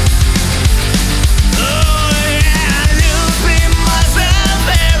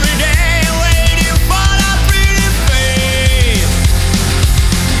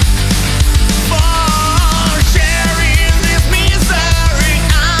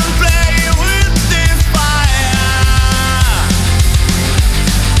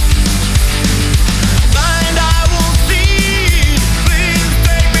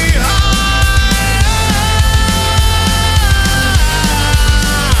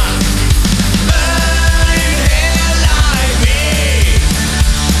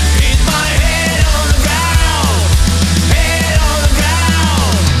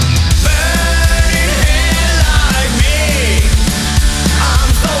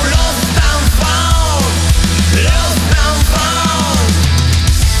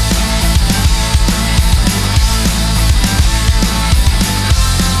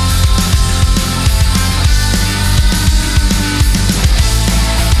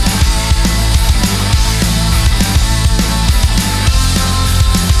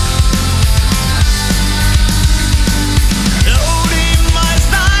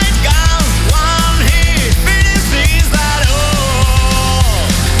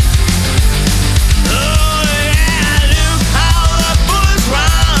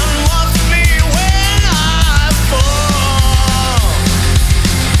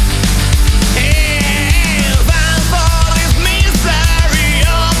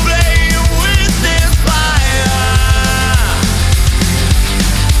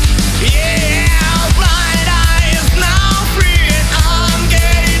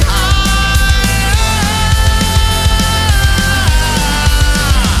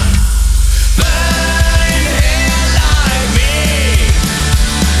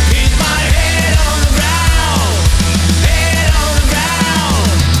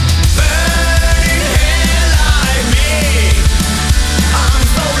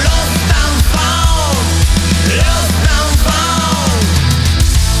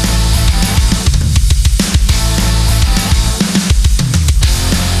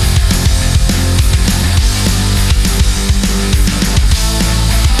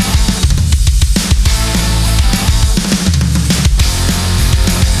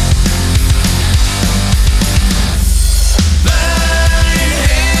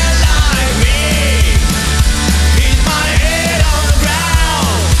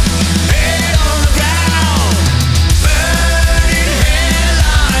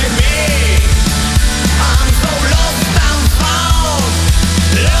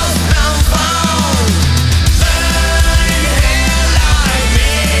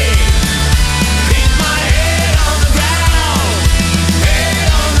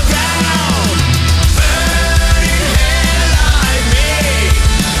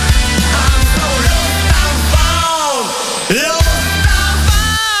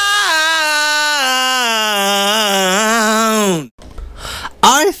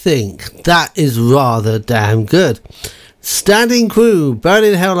 think that is rather damn good. Standing Crew,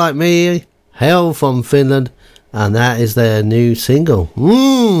 Burning Hell Like Me, hail from Finland, and that is their new single.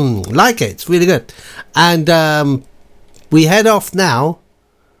 Like it, it's really good. And we head off now.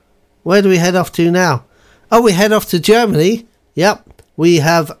 Where do we head off to now? Oh, we head off to Germany. Yep, we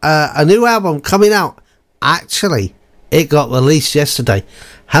have a new album coming out. Actually, it got released yesterday.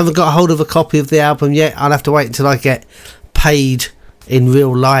 Haven't got hold of a copy of the album yet. I'll have to wait until I get paid in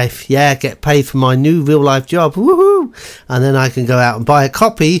real life. Yeah, get paid for my new real life job. Woohoo! And then I can go out and buy a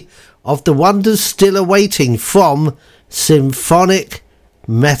copy of The Wonders Still Awaiting from Symphonic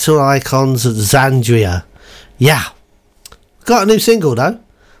Metal Icons Xandria. Yeah. Got a new single though.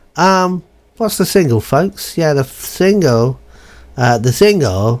 What's the single, folks? Yeah, the single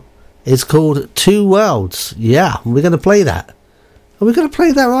is called Two Worlds. Yeah, we're going to play that. Are we going to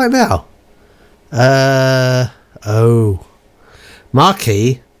play that right now?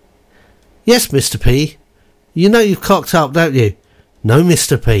 Marky? Yes, Mr. P. You know you've cocked up, don't you? No,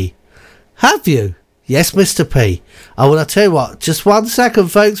 Mr. P. Have you? Yes, Mr. P. Oh, well, I'll tell you what. Just 1 second,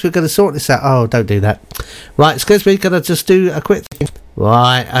 folks. We're going to sort this out. Oh, don't do that. Right, excuse me. Going to just do a quick thing.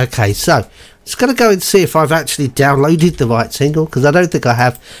 Right, okay. So, just going to go and see if I've actually downloaded the right single, because I don't think I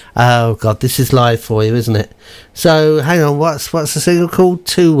have. Oh, God, this is live for you, isn't it? So, hang on. What's the single called?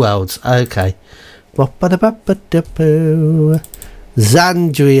 Two Worlds. Okay.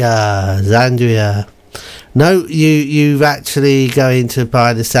 Xandria. No, you've actually going to,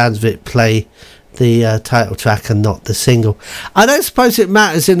 by the sounds of it, play the title track and not the single. I don't suppose it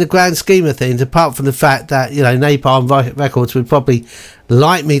matters in the grand scheme of things, apart from the fact that, you know, Napalm Records would probably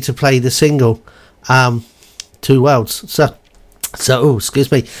like me to play the single, Two Worlds. So, oh,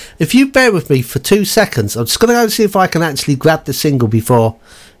 excuse me. If you bear with me for 2 seconds, I'm just going to go and see if I can actually grab the single before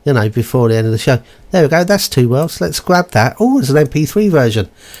the end of the show. There we go, that's Two Worlds. Let's grab that. Oh, it's an MP3 version.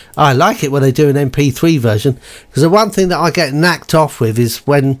 I like it when they do an MP3 version, because the one thing that I get knacked off with is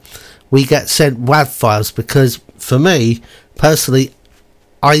when we get sent WAV files, because for me, personally,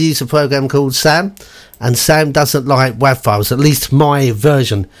 I use a program called Sam, and Sam doesn't like WAV files. At least my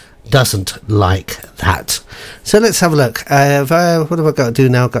version doesn't like that. So let's have a look. What have I got to do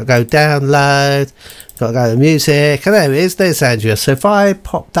now? I've got to go download, got to go to music, and there it is. There's Andrea. So if I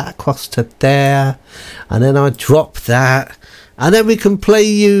pop that across to there, and then I drop that, and then we can play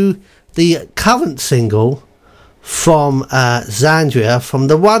you the current single from Xandria, from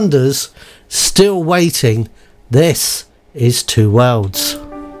The Wonders Still Waiting. This is Two Worlds.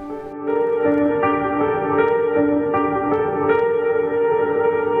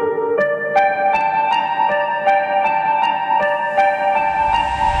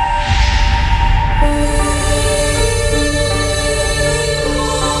 Thank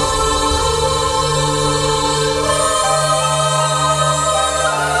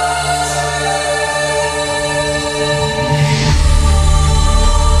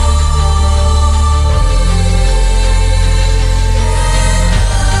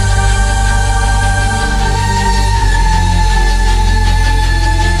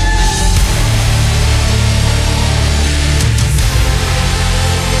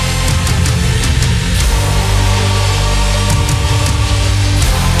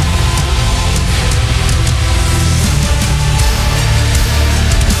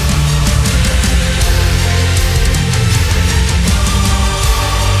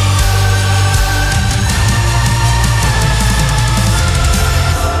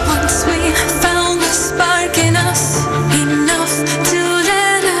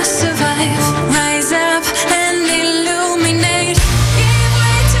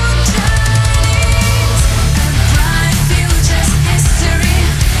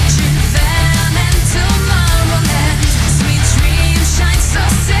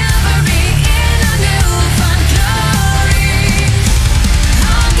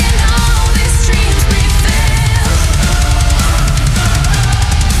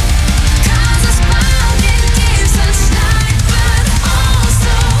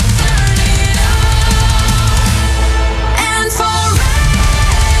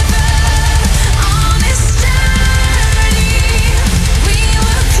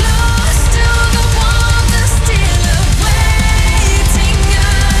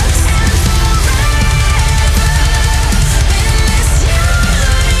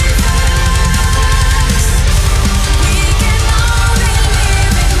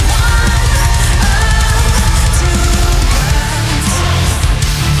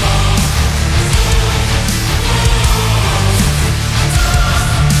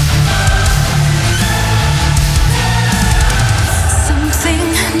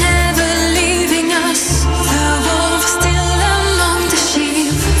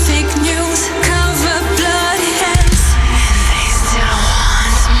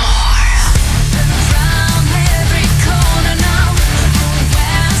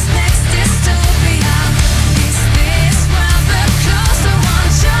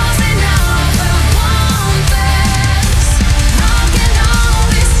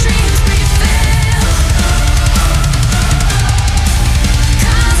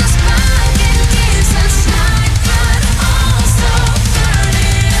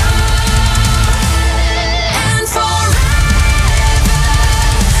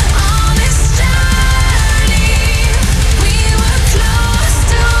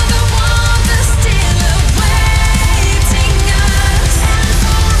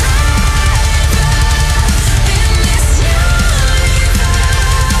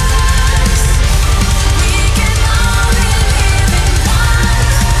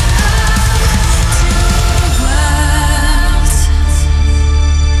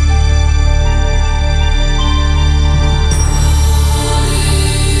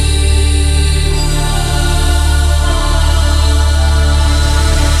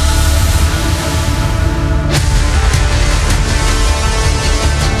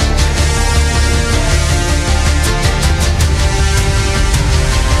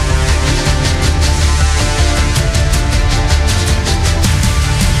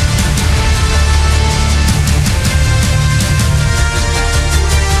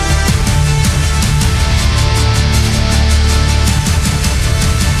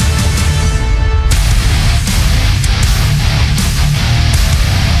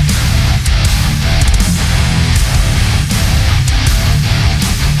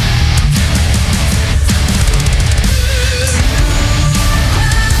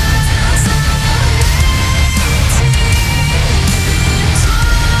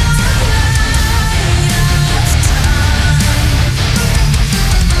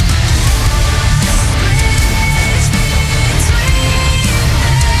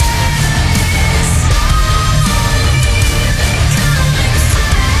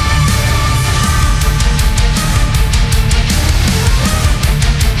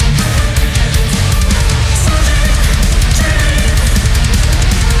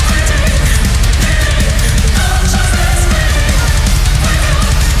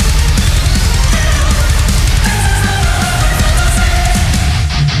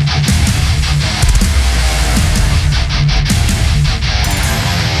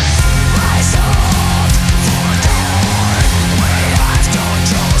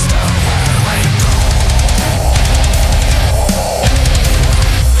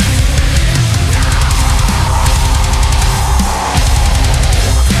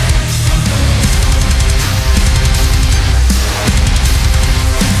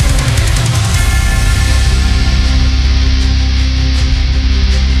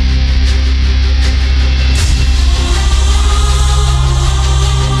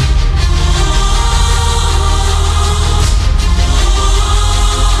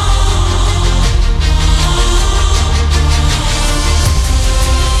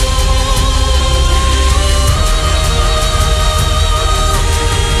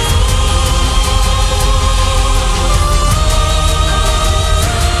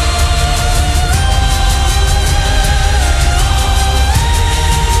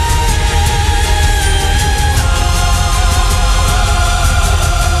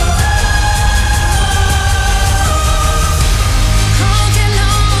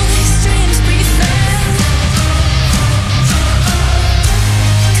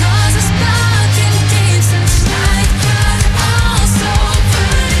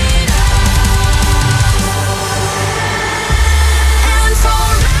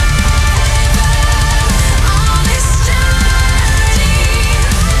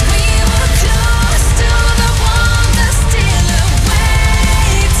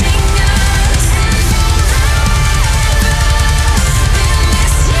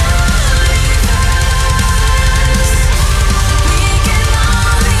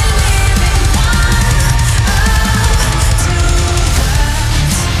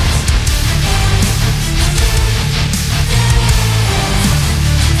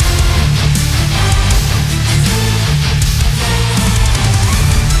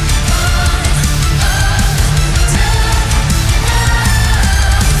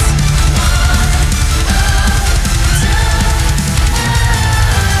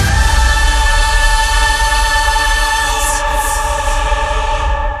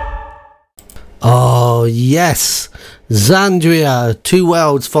Yes, Xandria, Two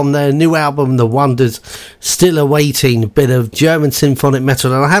Worlds from their new album The Wonders Still Awaiting, bit of German symphonic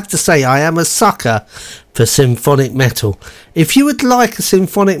metal. And I have to say, I am a sucker for symphonic metal. If you would like a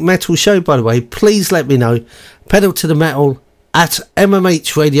symphonic metal show, by the way, please let me know. Pedal to the Metal at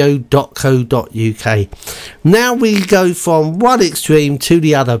mmhradio.co.uk. Now we go from one extreme to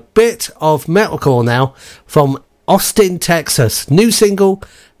the other. Bit of metalcore now from Austin, Texas. New single,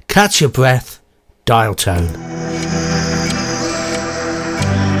 Catch Your Breath, Dial Tone.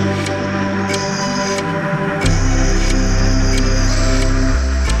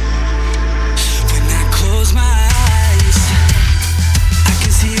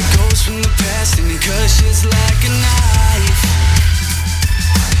 She's like a knife.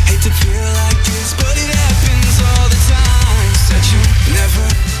 Hate to feel like this, but it happens all the time. Said you never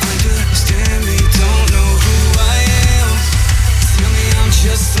understand me, don't know who I am. Tell me I'm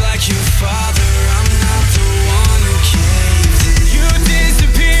just like your father, I'm not the one who caved in. You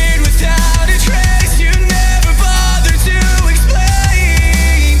disappeared without a trace, you never bothered to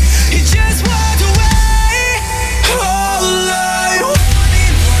explain. You just walked away. All I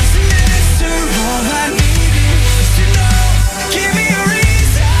wanted was an answer, all I needed was to know. Give me a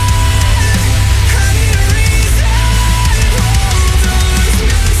reason, I need a reason. All those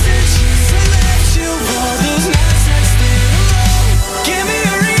messages I left you, all those nights I stayed alone. Give me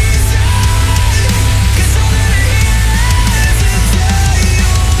a reason, 'cause all that I hear is a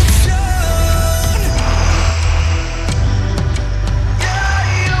dial tone.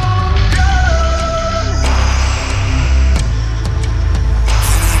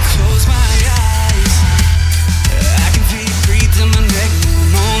 When I close my eyes, I can feel you breathe in my neck.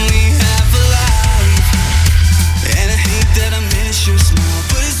 I'm only half alive, and I hate that I miss your smile,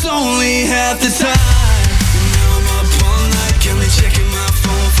 but it's only half the time. Now I'm up all night, got me checking my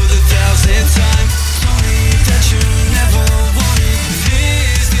phone for the 1,000th time. Told me that you never wanted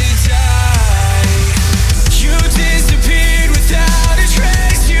this to die. You disappeared without a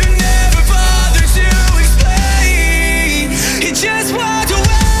trace, you never bothered to explain. You just walked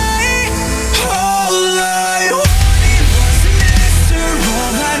away. All I wanted was an answer,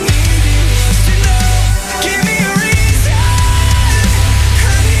 all I needed was to know. Give me a reason, I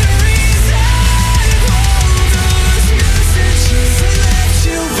need a reason. All those messages I left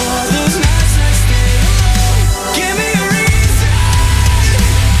you, all those nights I stayed alone. Give me a reason,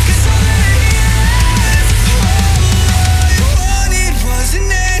 'cause all that I hear is all I wanted was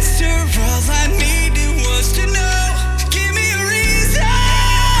an answer, all I needed was to know. Give me a reason,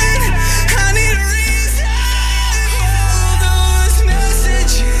 I need a reason. All those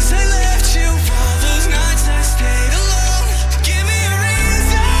messages I left you, all those nights I stayed alone. Give me a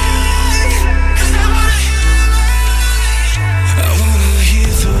reason, 'cause I wanna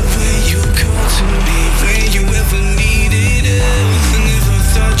hear the way you call to me when you ever needed it. I never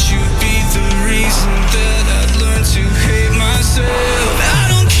thought you'd be the reason that I'd learn to hate myself. I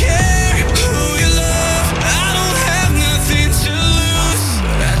don't care who you love, I don't have nothing to lose,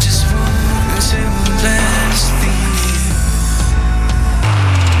 but I just wanna say one last thing to you.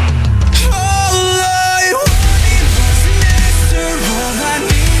 All I wanted was an answer, all I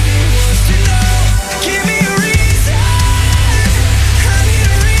needed was to know. Give me a reason, I need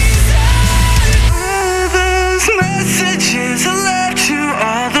a reason. All those messages I left you,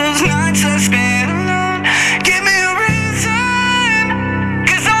 all those nights I spent alone. Give me a reason,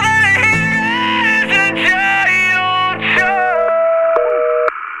 'cause all that I hear is a dial tone.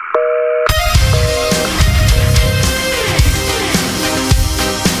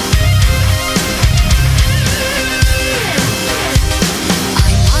 I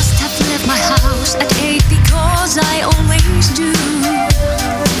must have left my house at 8 because I always do.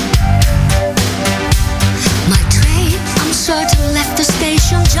 My train, I'm certain, left the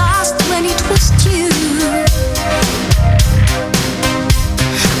station just when it was due.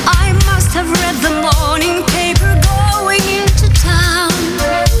 I must have read the morning paper going into town,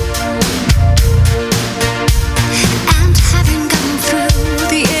 and having gone through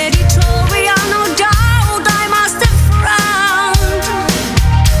the editorial, no doubt I must have frowned.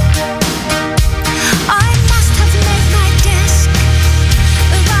 I must have left my desk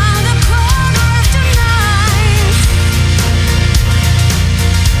around the corner after 9,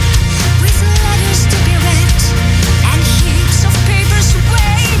 with letters to be read and heaps of papers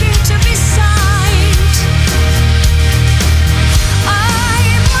waiting to be signed.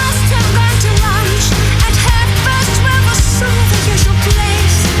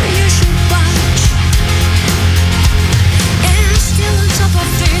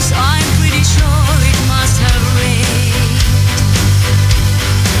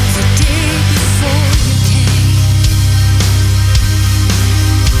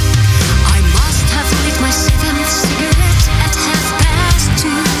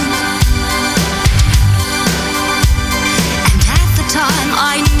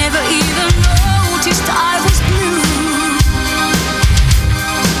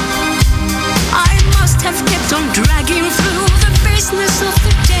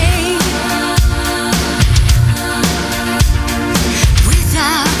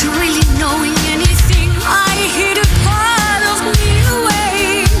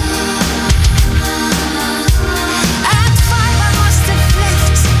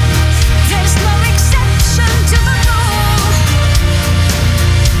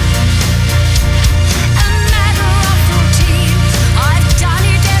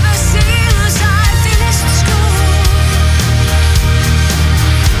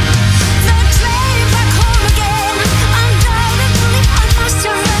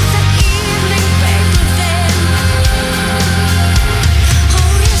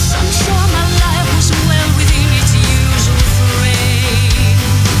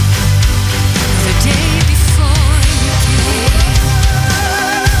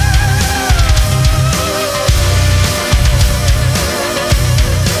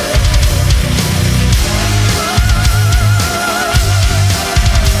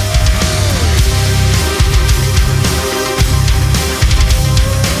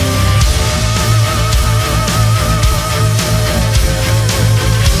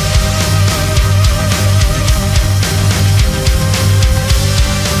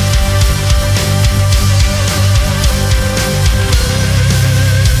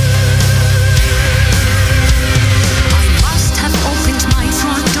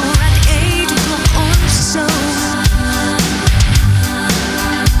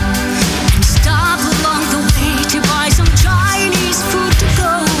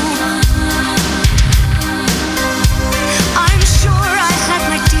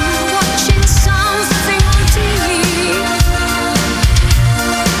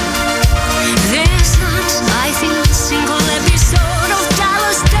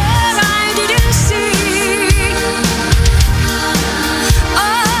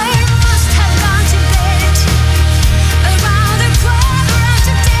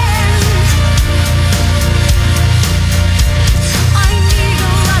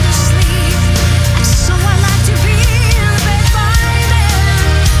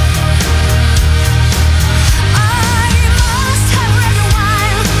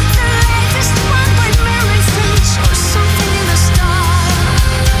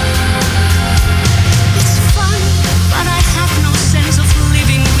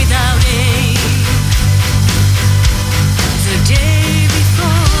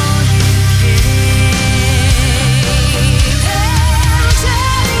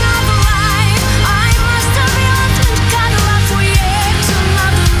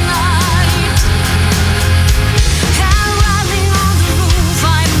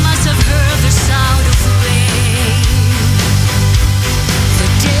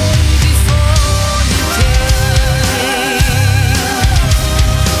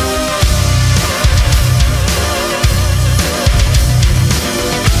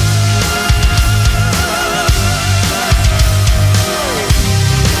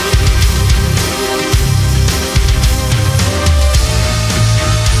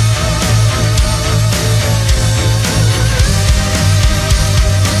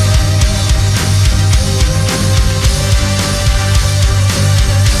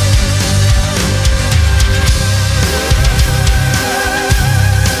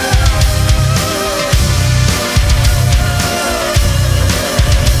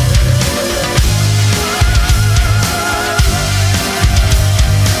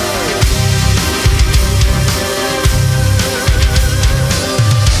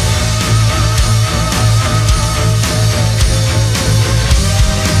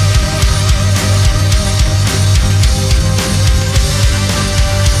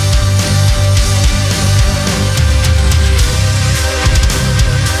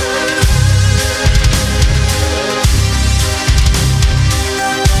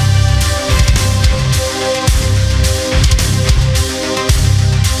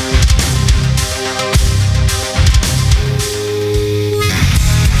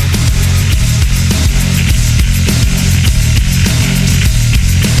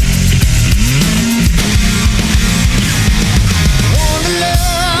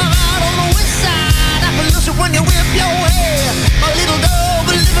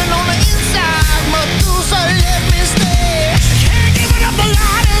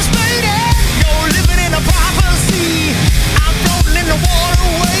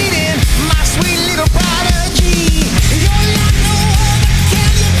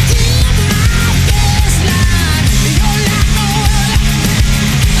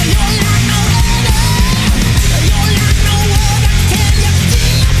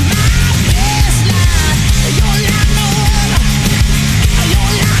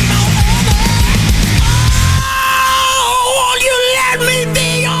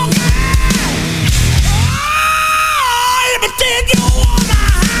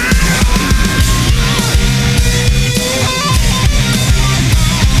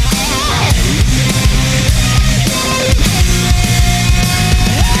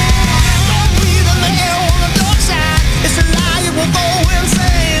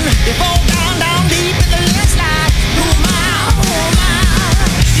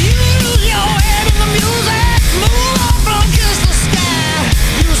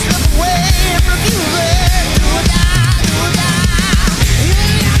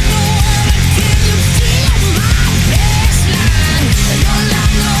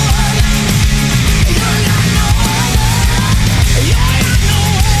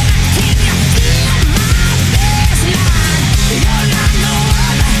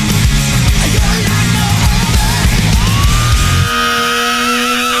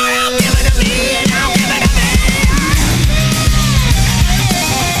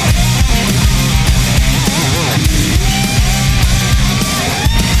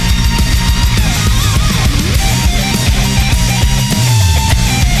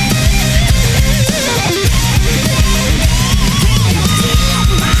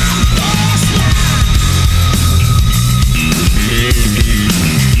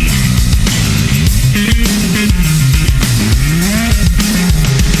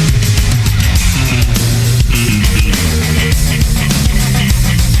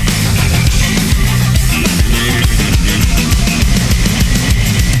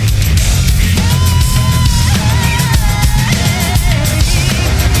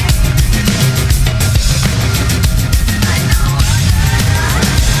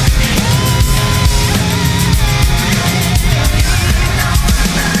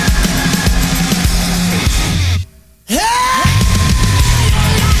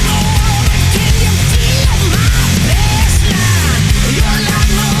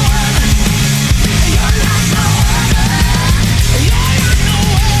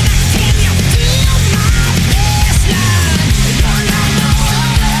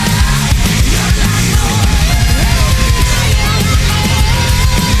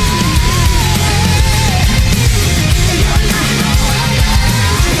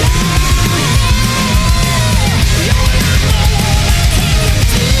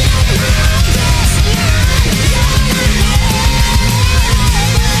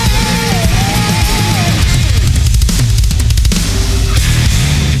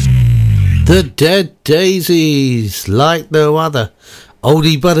 The Dead Daisies, like no other.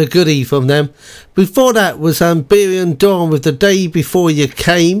 Oldie but a goodie from them. Before that was Amberian Dawn with The Day Before You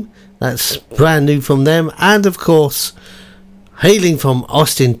Came. That's brand new from them. And of course, hailing from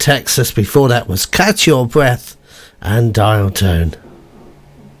Austin, Texas, before that was Catch Your Breath and Dial Tone.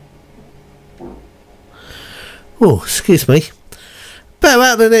 Oh, excuse me. Better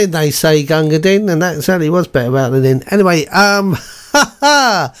out than in, they say, Gunga Din, and that certainly was better out than in. Anyway,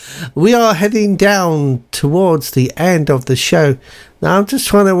 we are heading down towards the end of the show. Now, I'm just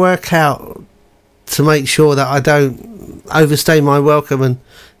trying to work out to make sure that I don't overstay my welcome and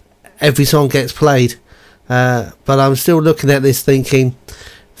every song gets played. But I'm still looking at this thinking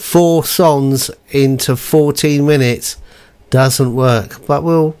 4 songs into 14 minutes doesn't work. But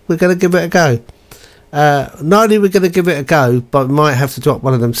we're going to give it a go. Not only we're going to give it a go, but we might have to drop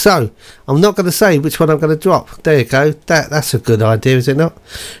one of them. So I'm not going to say which one I'm going to drop. There you go. That's a good idea, is it not?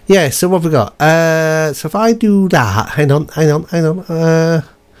 Yeah. So what have we got? So if I do that, hang on. Do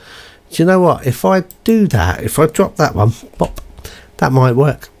you know what? If I do that, if I drop that one, pop, that might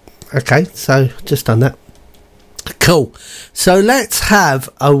work. Okay. So just done that. Cool. So let's have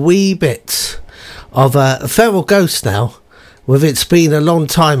a wee bit of a Feral Ghost now. With It's Been a Long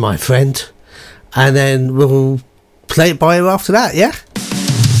Time, my friend. And then we'll play it by ear after that, yeah?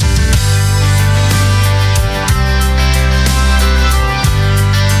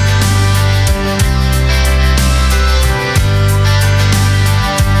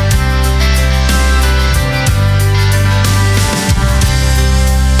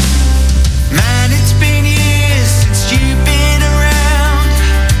 Man, it's been years since you've been around.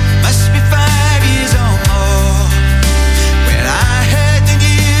 Must be 5 years or more. When I heard the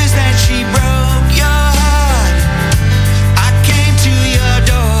news that she broke your heart, I came to your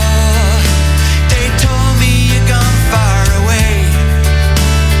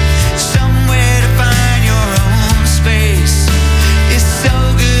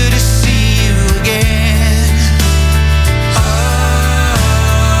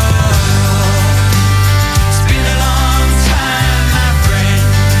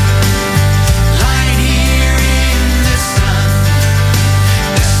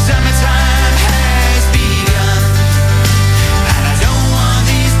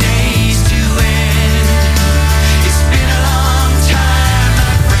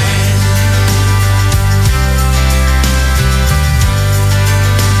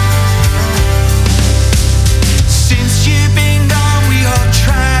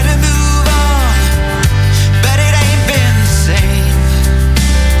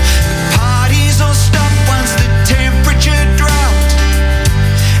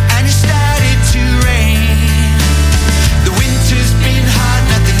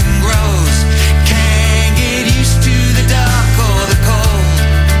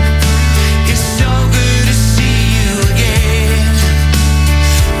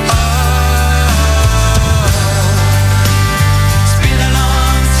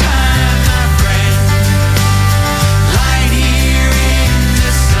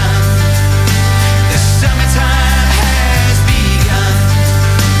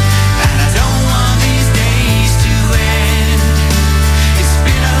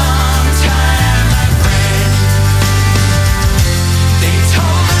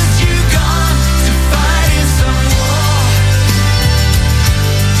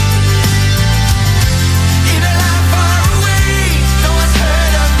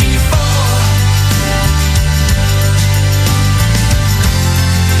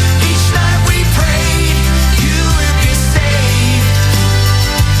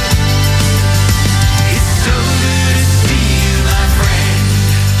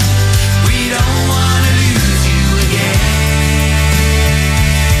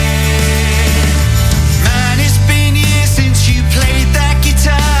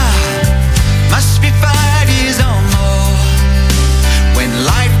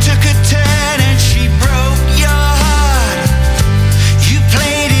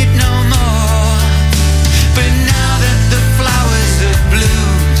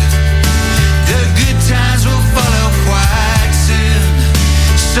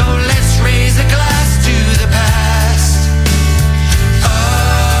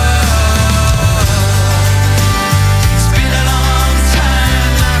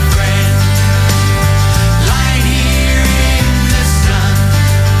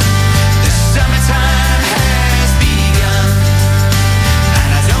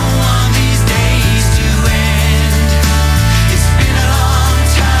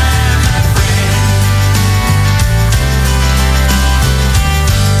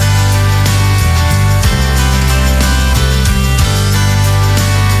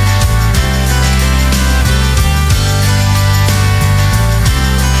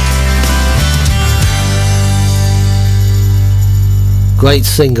Great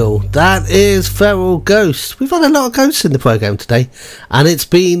single. That is Feral Ghost. We've had a lot of ghosts in the programme today, and it's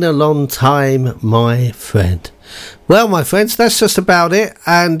been a long time, my friend. Well, my friends, that's just about it.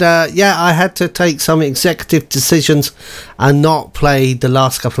 And I had to take some executive decisions and not play the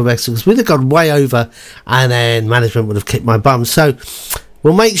last couple of records. We'd have gone way over, and then management would have kicked my bum. So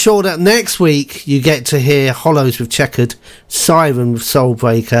we'll make sure that next week you get to hear Hollows with Checkered, Siren with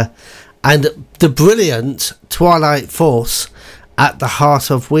Soulbreaker, and the brilliant Twilight Force at the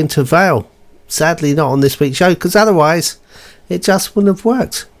Heart of Winter Vale. Sadly not on this week's show, because otherwise it just wouldn't have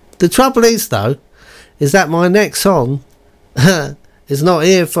worked. The trouble is, though, is that my next song is not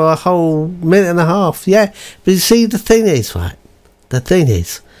here for a whole minute and a half. Yeah, but you see, the thing is, right,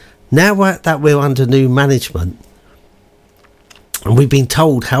 now that we're under new management, and we've been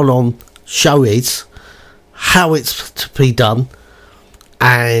told how long show is, how it's to be done,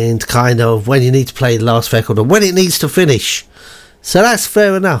 and kind of when you need to play the last record, or when it needs to finish. So that's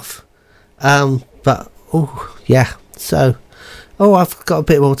fair enough. I've got a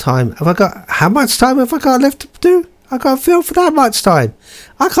bit more time. How much time have I got left to do? I got to film for that much time.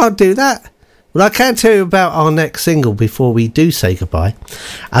 I can't do that. Well, I can tell you about our next single before we do say goodbye.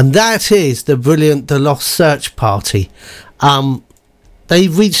 And that is the brilliant The Lost Search Party. They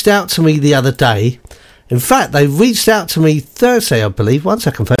reached out to me the other day. In fact, they reached out to me Thursday, I believe. 1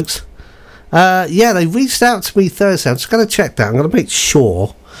 second, folks. They reached out to me Thursday. I'm just going to check that. I'm going to make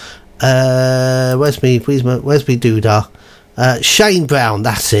sure. Where's me doodah? Shane Brown,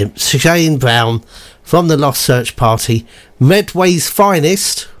 that's him. Shane Brown from the Lost Search Party. Medway's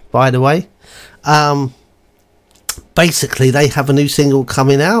finest, by the way. Basically, they have a new single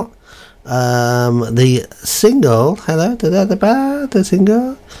coming out. The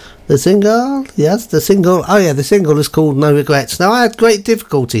single, the single is called No Regrets. Now, I had great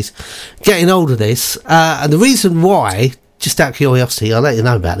difficulties getting hold of this, and the reason why, just out of curiosity, I'll let you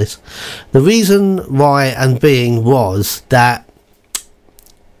know about this. The reason why and being was that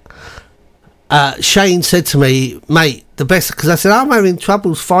Shane said to me, mate, the best, because I said, I'm having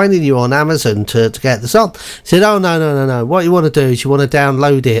troubles finding you on Amazon to get the song. He said, oh, no. What you want to do is you want to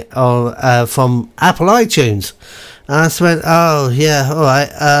download it from Apple iTunes. And I said, oh, yeah, all right.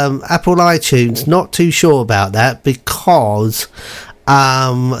 Apple iTunes, not too sure about that, because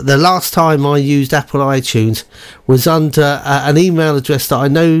the last time I used Apple iTunes was under an email address that I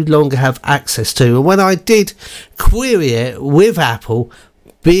no longer have access to. And when I did query it with Apple,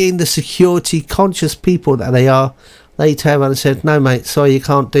 being the security conscious people that they are, they turned around and said, no, mate, sorry, you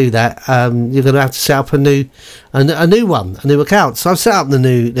can't do that. You're going to have to set up a new account. So I've set up the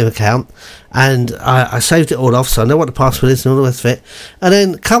new account, and I saved it all off, so I know what the password is and all the rest of it. And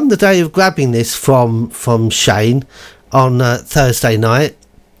then come the day of grabbing this from Shane on Thursday night,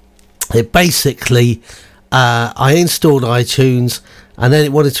 it basically, I installed iTunes, and then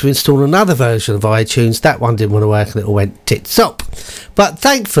it wanted to install another version of iTunes. That one didn't want to work, and it all went tits up. But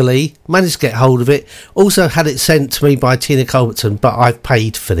thankfully, managed to get hold of it. Also had it sent to me by Tina Culbertson, but I've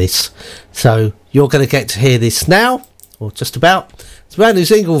paid for this. So you're going to get to hear this now, or just about. It's a brand new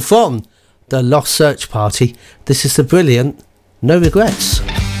single from The Lost Search Party. This is the brilliant No Regrets.